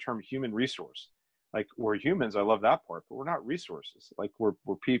the term human resource. Like, we're humans, I love that part, but we're not resources. Like, we're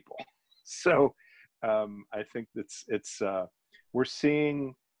people. So I think we're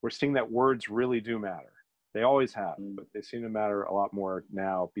seeing that words really do matter. They always have, but they seem to matter a lot more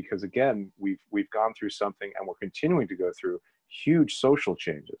now because, again, we've gone through something and we're continuing to go through huge social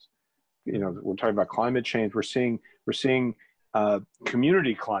changes. You know, we're talking about climate change. We're seeing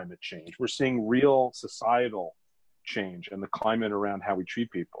community climate change. We're seeing real societal change and the climate around how we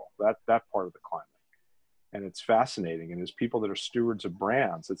treat people, that part of the climate. And it's fascinating. And as people that are stewards of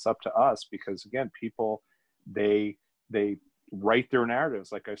brands, it's up to us, because again, people, they write their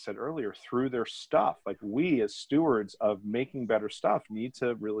narratives, like I said earlier, through their stuff. Like, we as stewards of making better stuff need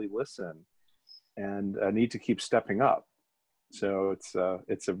to really listen and need to keep stepping up. So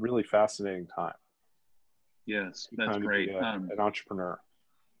it's a really fascinating time. Yes, that's great. An entrepreneur.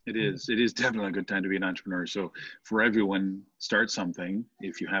 It is definitely a good time to be an entrepreneur. So for everyone, start something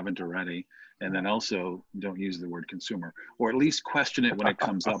if you haven't already, and then also don't use the word consumer, or at least question it when it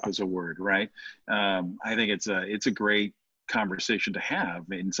comes up as a word, right? I think it's a great conversation to have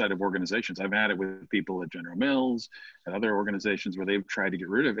inside of organizations. I've had it with people at General Mills and other organizations where they've tried to get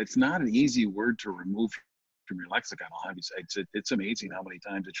rid of it. It's not an easy word to remove from your lexicon. I'll have you say, it's amazing how many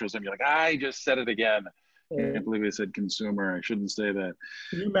times it shows up. You're like, I just said it again. I can't believe I said consumer. I shouldn't say that.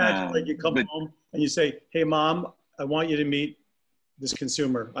 Can you imagine, like, you come home and you say, "Hey, Mom, I want you to meet this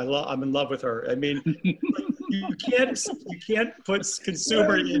consumer. I'm in love with her." I mean, you can't put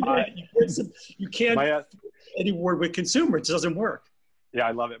consumer in it. You can't any word with consumer. It doesn't work. Yeah,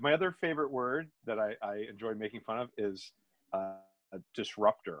 I love it. My other favorite word that I enjoy making fun of is a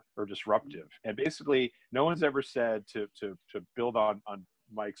disruptor or disruptive. And basically, no one's ever said to build on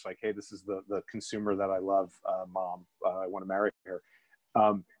Mike's, like, hey, this is the consumer that I love, Mom. I want to marry her.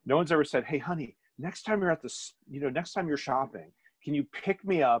 No one's ever said, hey, honey, next time you're at this, next time you're shopping, can you pick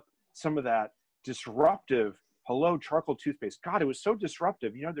me up some of that disruptive Hello charcoal toothpaste? God, it was so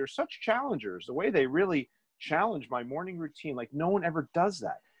disruptive. There's such challengers. The way they really challenge my morning routine. Like, no one ever does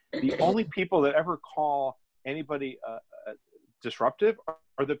that. The only people that ever call anybody disruptive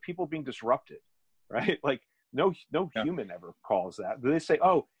are the people being disrupted, right? Like, no human ever calls that. They say,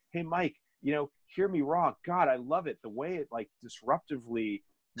 oh, hey, Mike, hear me rock. God, I love it. The way it, like, disruptively,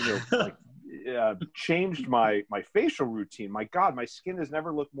 like, changed my facial routine. My God, my skin has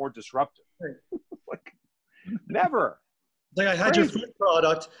never looked more disruptive. Like, never. Like, I had your food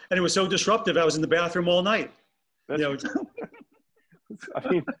product and it was so disruptive, I was in the bathroom all night. I mean,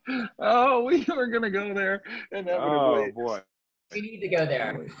 we were going to go there. Oh, boy. We need to go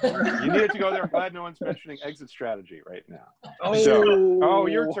there. You needed to go there. I'm glad no one's mentioning exit strategy right now.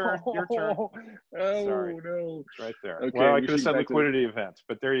 Your turn. Oh, sorry. No. It's right there. Okay, well, I could have said liquidity events,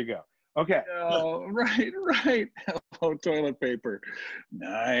 but there you go. Okay. Oh, right. Oh, toilet paper.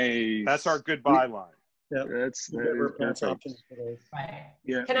 Nice. That's our goodbye line. Yeah, that's right.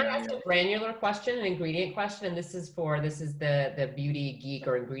 Yeah. Can I ask a granular question, an ingredient question? And this is the beauty geek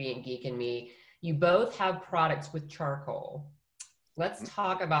or ingredient geek in me. You both have products with charcoal. Let's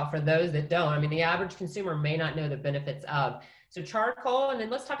talk about, for those that don't, I mean, the average consumer may not know the benefits of. So charcoal, and then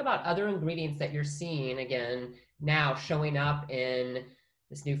let's talk about other ingredients that you're seeing, again, now showing up in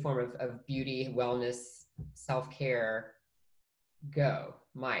this new form of beauty, wellness, self-care. Go.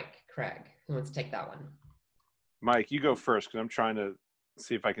 Mike, Craig, who wants to take that one? Mike, you go first, because I'm trying to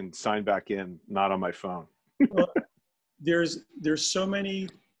see if I can sign back in, not on my phone. Well, there's so many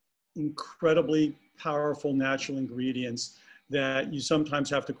incredibly powerful natural ingredients that you sometimes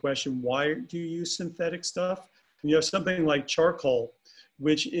have to question, why do you use synthetic stuff? You have something like charcoal,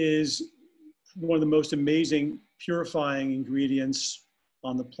 which is one of the most amazing purifying ingredients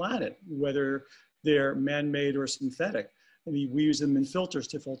on the planet, whether they're man-made or synthetic. I mean, we use them in filters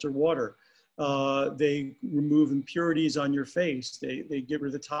to filter water. They remove impurities on your face. They get rid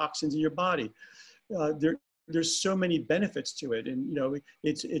of the toxins in your body. There's so many benefits to it. And,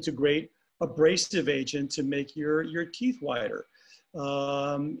 it's a great abrasive agent to make your teeth whiter.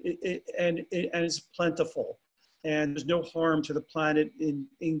 And it's plentiful. And there's no harm to the planet in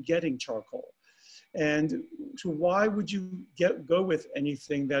getting charcoal. And so why would you go with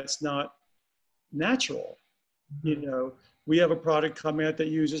anything that's not natural? We have a product coming out that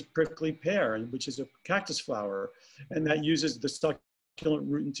uses prickly pear, which is a cactus flower, and that uses the succulent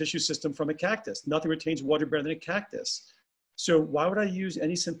root and tissue system from a cactus. Nothing retains water better than a cactus. So why would I use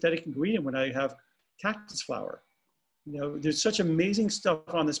any synthetic ingredient when I have cactus flower? There's such amazing stuff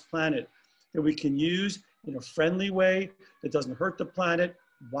on this planet that we can use in a friendly way that doesn't hurt the planet.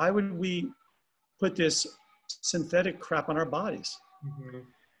 Why would we put this synthetic crap on our bodies? Mm-hmm.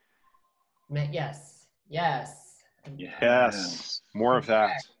 Yes. More of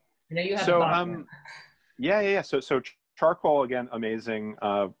that. I know you have So charcoal, again, amazing.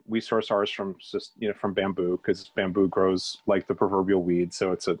 We source ours from bamboo, because bamboo grows like the proverbial weed.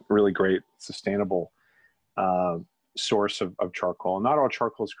 So it's a really great sustainable source of charcoal. Not all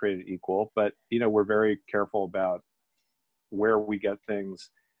charcoal is created equal, but we're very careful about where we get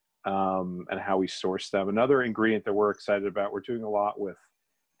things and how we source them. Another ingredient that we're excited about, we're doing a lot with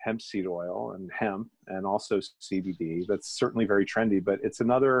hemp seed oil and hemp, and also CBD. That's certainly very trendy, but it's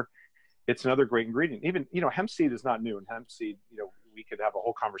another great ingredient. Even, hemp seed is not new, and hemp seed, we could have a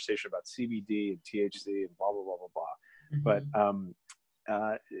whole conversation about CBD and THC and blah, blah, blah, blah, blah. Mm-hmm. But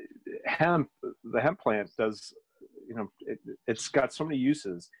the hemp plant does, it's got so many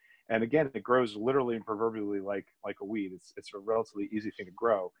uses. And again, it grows literally and proverbially like a weed. It's a relatively easy thing to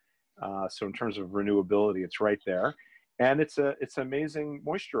grow. So in terms of renewability, it's right there. And it's an amazing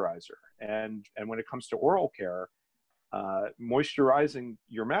moisturizer. And when it comes to oral care, moisturizing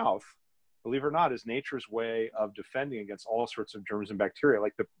your mouth, believe it or not, is nature's way of defending against all sorts of germs and bacteria.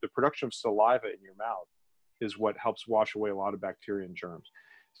 Like the production of saliva in your mouth is what helps wash away a lot of bacteria and germs.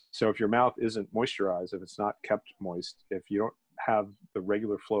 So if your mouth isn't moisturized, if it's not kept moist, if you don't have the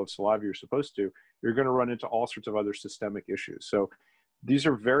regular flow of saliva you're supposed to, you're going to run into all sorts of other systemic issues. So these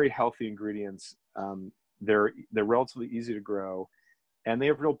are very healthy ingredients. They're relatively easy to grow, and they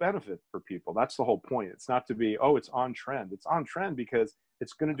have real benefit for people. That's the whole point. It's not to be, it's on trend. It's on trend because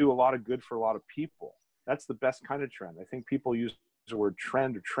it's going to do a lot of good for a lot of people. That's the best kind of trend. I think people use the word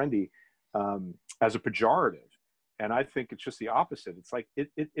trend or trendy as a pejorative. And I think it's just the opposite. It's like,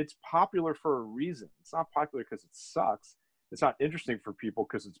 it's popular for a reason. It's not popular because it sucks. It's not interesting for people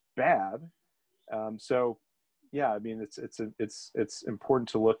because it's bad. So yeah, I mean, it's important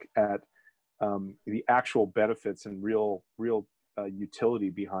to look at the actual benefits and real utility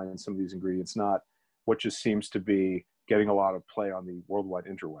behind some of these ingredients, not what just seems to be getting a lot of play on the worldwide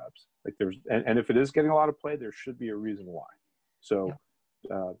interwebs. Like and if it is getting a lot of play, there should be a reason why. So,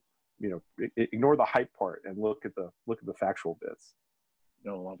 ignore the hype part and look at the factual bits.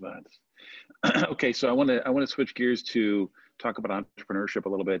 No, I love that. Okay, so I want to switch gears to talk about entrepreneurship a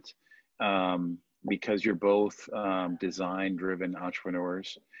little bit, because you're both design-driven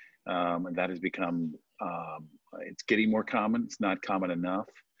entrepreneurs, and that has become it's getting more common. It's not common enough.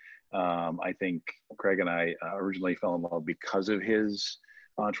 I think Craig and I originally fell in love because of his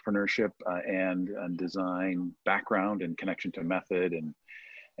entrepreneurship and design background and connection to method and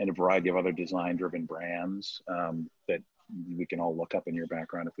a variety of other design-driven brands that we can all look up in your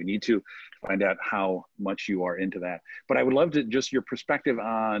background if we need to find out how much you are into that. But I would love to just your perspective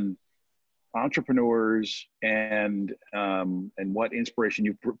on entrepreneurs and what inspiration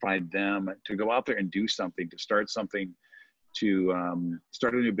you provide them to go out there and do something, to start something, to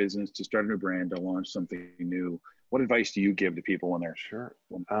start a new business, to start a new brand, to launch something new. What advice do you give to people when they're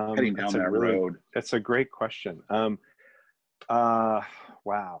heading down that road? That's a great question.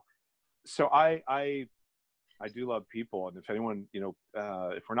 Wow. So I do love people, and if anyone,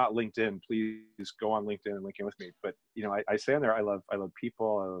 if we're not LinkedIn, please go on LinkedIn and link in with me. But I say on there, I love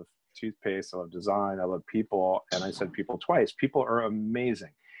people, I love toothpaste, I love design, I love people, and I said people twice. People are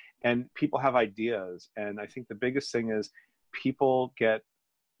amazing, and people have ideas, and I think the biggest thing is people get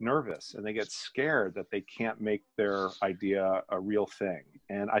nervous and they get scared that they can't make their idea a real thing.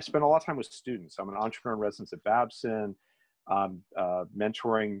 And I spend a lot of time with students. I'm an entrepreneur in residence at Babson.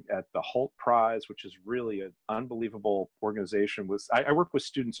 Mentoring at the Holt Prize, which is really an unbelievable organization. I work with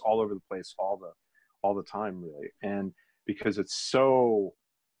students all over the place, all the time, really, and because it's so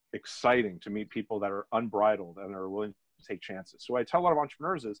exciting to meet people that are unbridled and are willing to take chances. So I tell a lot of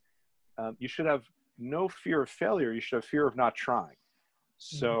entrepreneurs is you should have no fear of failure. You should have fear of not trying.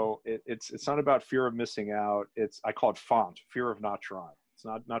 So it's not about fear of missing out. I call it FONT, fear of not trying. It's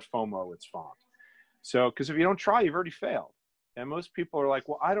not FOMO, it's FONT. So, because if you don't try, you've already failed. And most people are like,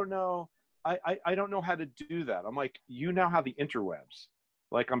 well, I don't know. I don't know how to do that. I'm like, you now have the interwebs.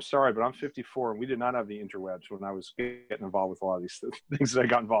 Like, I'm sorry, but I'm 54 and we did not have the interwebs when I was getting involved with a lot of these things that I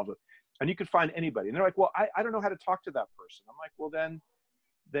got involved with. And you could find anybody. And they're like, well, I don't know how to talk to that person. I'm like, well,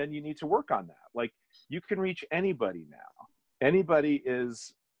 then you need to work on that. Like, you can reach anybody now. Anybody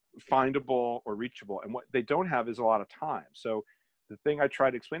is findable or reachable. And what they don't have is a lot of time. So the thing I try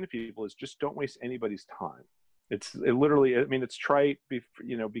to explain to people is just don't waste anybody's time. It's trite,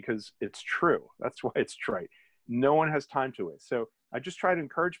 because it's true. That's why it's trite. No one has time to waste. So I just try to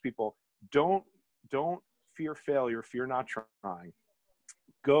encourage people, don't fear failure, fear not trying.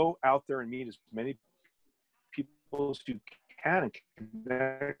 Go out there and meet as many people as you can and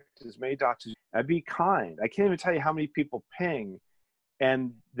connect as many dots as you can. And be kind. I can't even tell you how many people ping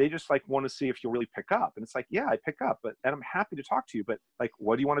and they just want to see if you'll really pick up. And it's like, yeah, I pick up, and I'm happy to talk to you, but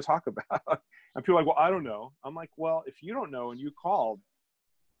what do you want to talk about? And people are like, well, I don't know. I'm like, well, if you don't know and you called,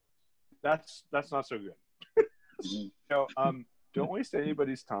 that's not so good. Don't waste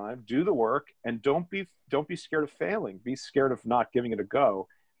anybody's time, do the work, and don't be scared of failing. Be scared of not giving it a go.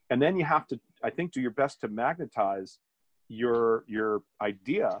 And then you have to, I think, do your best to magnetize your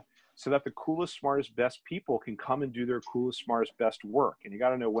idea so that the coolest, smartest, best people can come and do their coolest, smartest, best work. And you got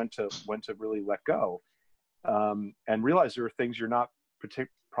to know when to really let go, and realize there are things you're not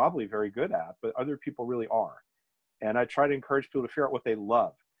probably very good at, but other people really are. And I try to encourage people to figure out what they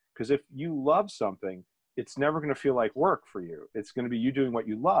love, because if you love something, it's never going to feel like work for you. It's going to be you doing what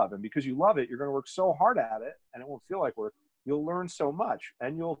you love. And because you love it, you're going to work so hard at it, and it won't feel like work. You'll learn so much,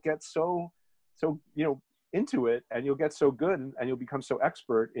 and you'll get so into it, and you'll get so good, and you'll become so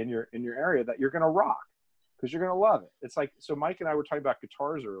expert in your area that you're going to rock, because you're going to love it. It's like, so Mike and I were talking about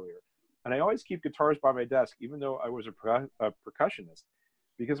guitars earlier, and I always keep guitars by my desk, even though I was a percussionist,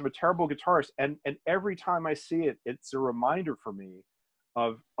 because I'm a terrible guitarist. And every time I see it, it's a reminder for me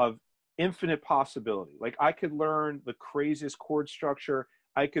of infinite possibility. Like, I could learn the craziest chord structure.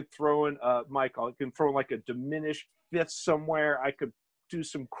 I could throw in Mike, I can throw in like a diminished fifth somewhere. I could do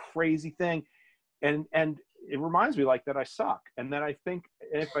some crazy thing. And it reminds me like that I suck. And then I think,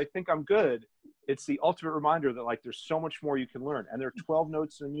 if I think I'm good, it's the ultimate reminder that like, there's so much more you can learn. And there are 12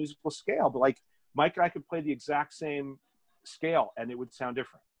 notes in a musical scale, but like Mike and I could play the exact same scale and it would sound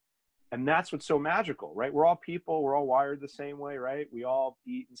different. And that's what's so magical, right? We're all people. We're all wired the same way, right? We all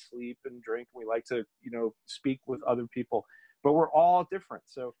eat and sleep and drink. And we like to, speak with other people, but we're all different.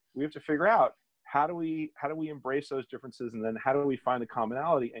 So we have to figure out how do we embrace those differences, and then how do we find the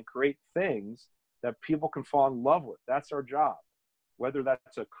commonality and create things that people can fall in love with. That's our job. Whether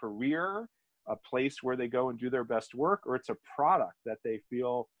that's a career, a place where they go and do their best work, or it's a product that they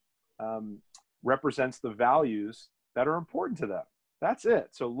feel represents the values that are important to them. That's it.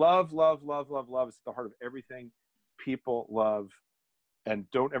 So love, love, love, love, love is at the heart of everything people love. And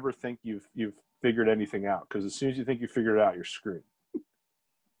don't ever think you've figured anything out, because as soon as you think you figured it out, you're screwed.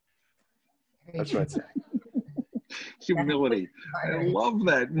 That's what I'd say. Humility. I love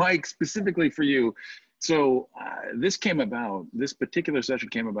that, Mike, specifically for you. So this particular session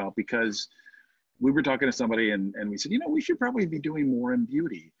came about because we were talking to somebody and we said, we should probably be doing more in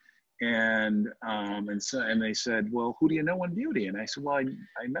beauty. And they said, well, who do you know in beauty? And I said, well,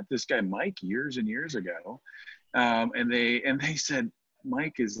 I met this guy, Mike, years and years ago. And they said,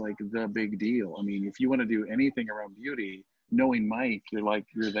 Mike is like the big deal. I mean, if you want to do anything around beauty, knowing Mike,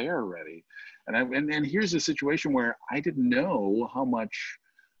 you're there already. And here's a situation where I didn't know how much,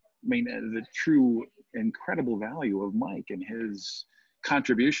 the true incredible value of Mike and his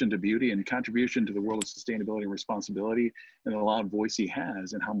contribution to beauty and contribution to the world of sustainability and responsibility, and the loud voice he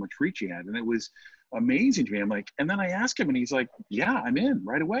has and how much reach he had. And it was amazing to me. I'm like, and then I asked him and he's like, yeah, I'm in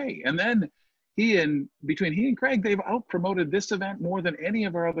right away. And then between he and Craig, they've out promoted this event more than any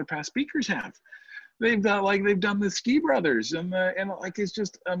of our other past speakers have. They've done the Ski Brothers and it's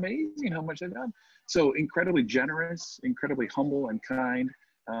just amazing how much they've done. So incredibly generous, incredibly humble and kind,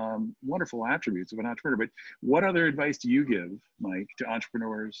 wonderful attributes of an entrepreneur. But what other advice do you give, Mike, to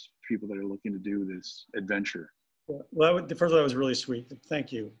entrepreneurs, people that are looking to do this adventure? Well, first of all, that was really sweet.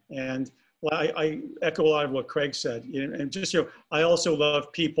 Thank you. And I echo a lot of what Craig said. And just, I also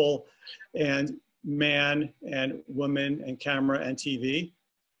love people and man and woman and camera and TV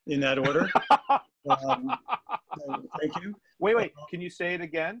in that order. Thank you. Wait. Can you say it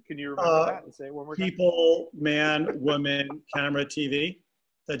again? Can you remember that and say it one more time? People, man, woman, camera, TV.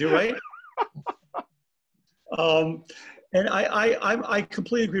 Did I do right? And I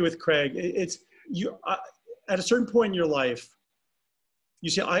completely agree with Craig. It's you at a certain point in your life, you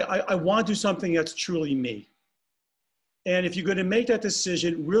say, I want to do something that's truly me. And if you're going to make that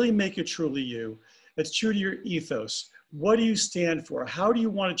decision, really make it truly you. It's true to your ethos. What do you stand for? How do you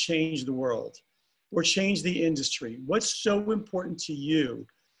want to change the world or change the industry? What's so important to you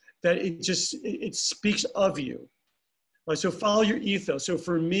that it speaks of you? So follow your ethos. So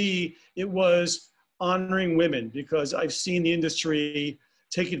for me, it was honoring women, because I've seen the industry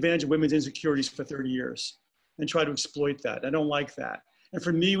take advantage of women's insecurities for 30 years and try to exploit that. I don't like that. And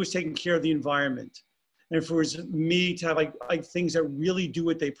for me, it was taking care of the environment. And for me to have like things that really do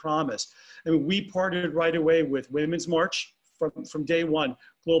what they promise. I mean, we partnered right away with Women's March from day one,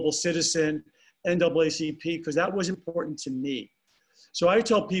 Global Citizen, NAACP, because that was important to me. So I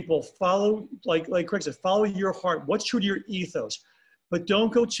tell people, follow, like Craig said, follow your heart. What's true to your ethos? But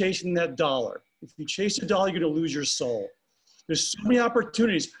don't go chasing that dollar. If you chase a dollar, you're going to lose your soul. There's so many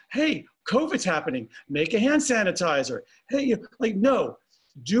opportunities. Hey, COVID's happening. Make a hand sanitizer. Hey, no.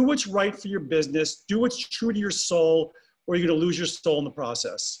 Do what's right for your business. Do what's true to your soul, or you're going to lose your soul in the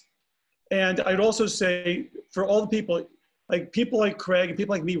process. And I'd also say, for all the people like Craig and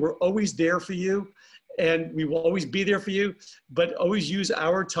people like me, we're always there for you, and we will always be there for you, but always use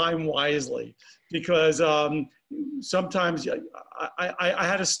our time wisely, because sometimes I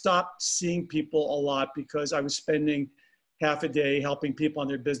had to stop seeing people a lot because I was spending half a day helping people on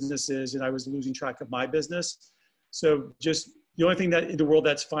their businesses, and I was losing track of my business. So just the only thing that in the world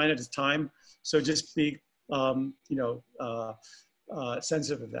that's finite is time. So just be,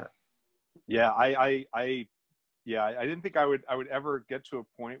 sensitive of that. Yeah, I didn't think I would ever get to a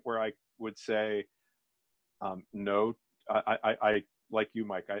point where I would say, no. I like you,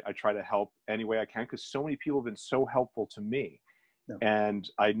 Mike. I try to help any way I can because so many people have been so helpful to me. Yeah. And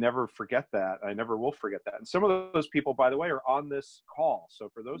I never forget that. I never will forget that. And some of those people, by the way, are on this call. So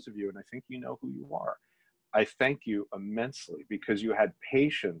for those of you, and I think you know who you are, I thank you immensely because you had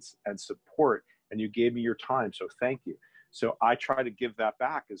patience and support and you gave me your time. So thank you. So I try to give that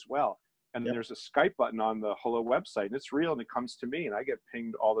back as well. And then there's a Skype button on the Hello website, and it's real, and it comes to me, and I get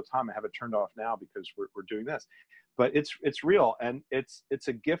pinged all the time. I have it turned off now because we're doing this, but it's real, and it's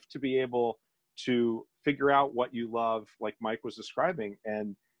a gift to be able to figure out what you love, like Mike was describing,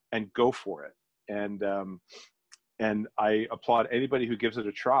 and go for it. And I applaud anybody who gives it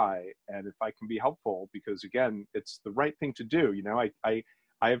a try, and if I can be helpful, because again, it's the right thing to do. You know, I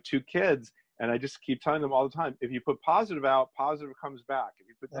have 2 kids. And I just keep telling them all the time, if you put positive out, positive comes back. If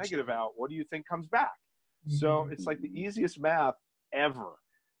you put negative out, what do you think comes back? So it's like the easiest math ever.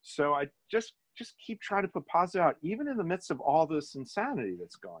 So I just keep trying to put positive out, even in the midst of all this insanity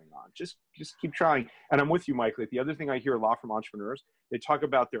that's going on. Just keep trying. And I'm with you, Mike. Like the other thing I hear a lot from entrepreneurs, they talk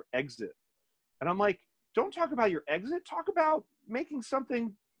about their exit. And I'm like, don't talk about your exit. Talk about making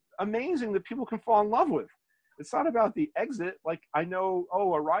something amazing that people can fall in love with. It's not about the exit. Like I know,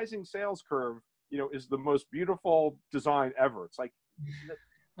 a rising sales curve, is the most beautiful design ever. It's like,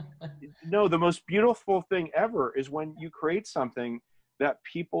 no, the most beautiful thing ever is when you create something that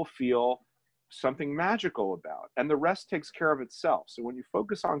people feel something magical about, and the rest takes care of itself. So when you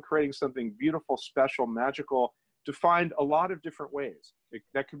focus on creating something beautiful, special, magical, defined a lot of different ways.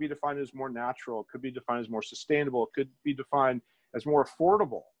 That could be defined as more natural. It could be defined as more sustainable. It could be defined as more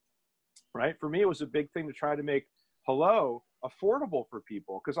affordable. Right? For me, it was a big thing to try to make Hello affordable for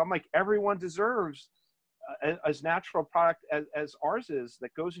people because I'm like, everyone deserves as natural product as ours is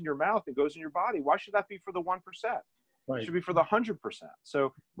that goes in your mouth and goes in your body. Why should that be for the 1%? Right. It should be for the 100%.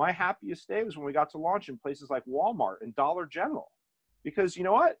 So my happiest day was when we got to launch in places like Walmart and Dollar General, because you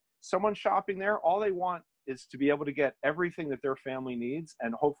know what? Someone shopping there, all they want is to be able to get everything that their family needs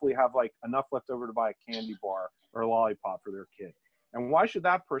and hopefully have like enough left over to buy a candy bar or a lollipop for their kid. And why should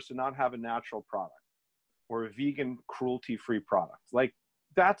that person not have a natural product or a vegan, cruelty-free product? Like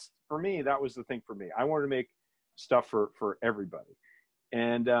that's, for me, that was the thing for me. I wanted to make stuff for everybody.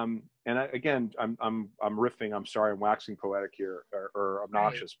 And again, I'm riffing. I'm sorry, I'm waxing poetic here or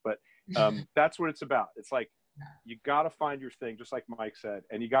obnoxious, but that's what it's about. It's like, you got to find your thing, just like Mike said,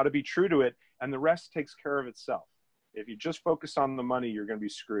 and you got to be true to it. And the rest takes care of itself. If you just focus on the money, you're going to be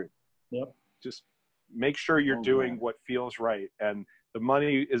screwed. Yep. Just make sure you're doing what feels right, and the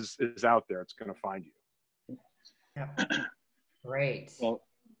money is out there. It's going to find you. Yeah. Great. Well,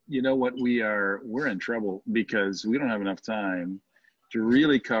 you know what, we're in trouble because we don't have enough time to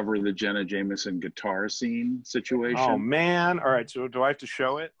really cover the Jenna Jameson guitar scene situation. Oh man! All right, so do I have to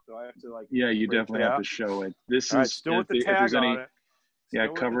show it? Do I have to like? Yeah, you definitely have to show it. This is still with the tag on it. Yeah,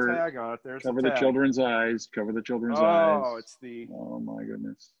 cover the tag on it. Cover the children's eyes. Cover the children's eyes. Oh, it's the. Oh my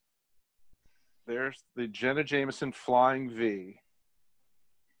goodness. There's the Jenna Jameson Flying V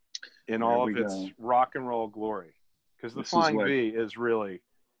in all of its rock and roll glory, because the Flying V is really,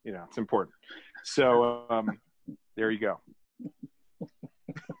 it's important. So there you go.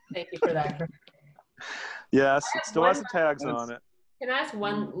 Thank you for that. Yes, it still has the tags on it. Can I ask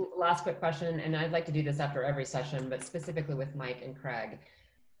one last quick question? And I'd like to do this after every session, but specifically with Mike and Craig.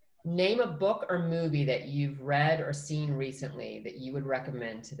 Name a book or movie that you've read or seen recently that you would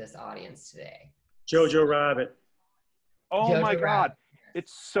recommend to this audience today. Jojo Rabbit. Oh my God.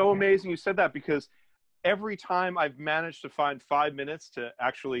 It's so amazing you said that, because every time I've managed to find 5 minutes to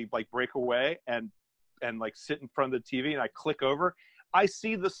actually like break away and like sit in front of the TV and I click over, I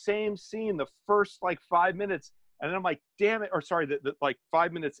see the same scene the first like 5 minutes, and then I'm like, damn it, or sorry, the like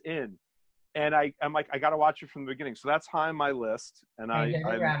 5 minutes in, and I'm like, I got to watch it from the beginning. So that's high on my list, and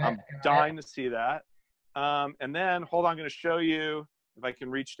I'm dying to see that. And then hold on, I'm going to show you if I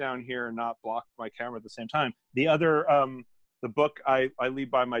can reach down here and not block my camera at the same time. The other, the book I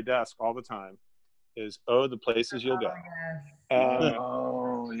leave by my desk all the time is The Places You'll Go.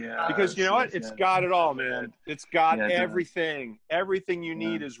 Yeah. Because you know what? It's got it all, man. It's got everything. Everything you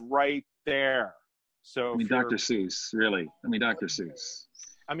need is right there. So Dr. Seuss, really. Dr. Seuss.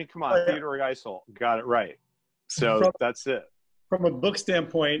 Come on, Theodore Geisel got it right. So that's it. From a book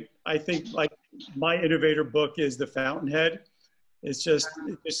standpoint, I think like my innovator book is The Fountainhead. it just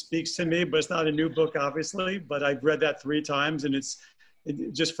speaks to me, but it's not a new book, obviously, but I've read that 3 times, and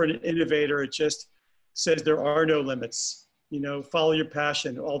just for an innovator, it just says there are no limits, follow your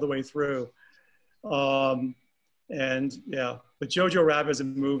passion all the way through. And yeah, but Jojo Rabbit is a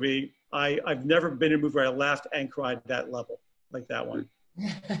movie. I've never been in a movie where I laughed and cried at that level, like that one.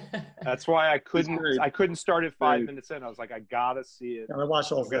 That's why I couldn't start at 5 minutes in. I was like, I gotta see it. I watched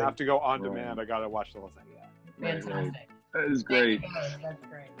the whole I'm thing. gonna have to go on demand. I gotta watch the whole thing. Yeah. Fantastic. That is great. That's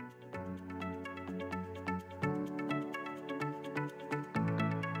great.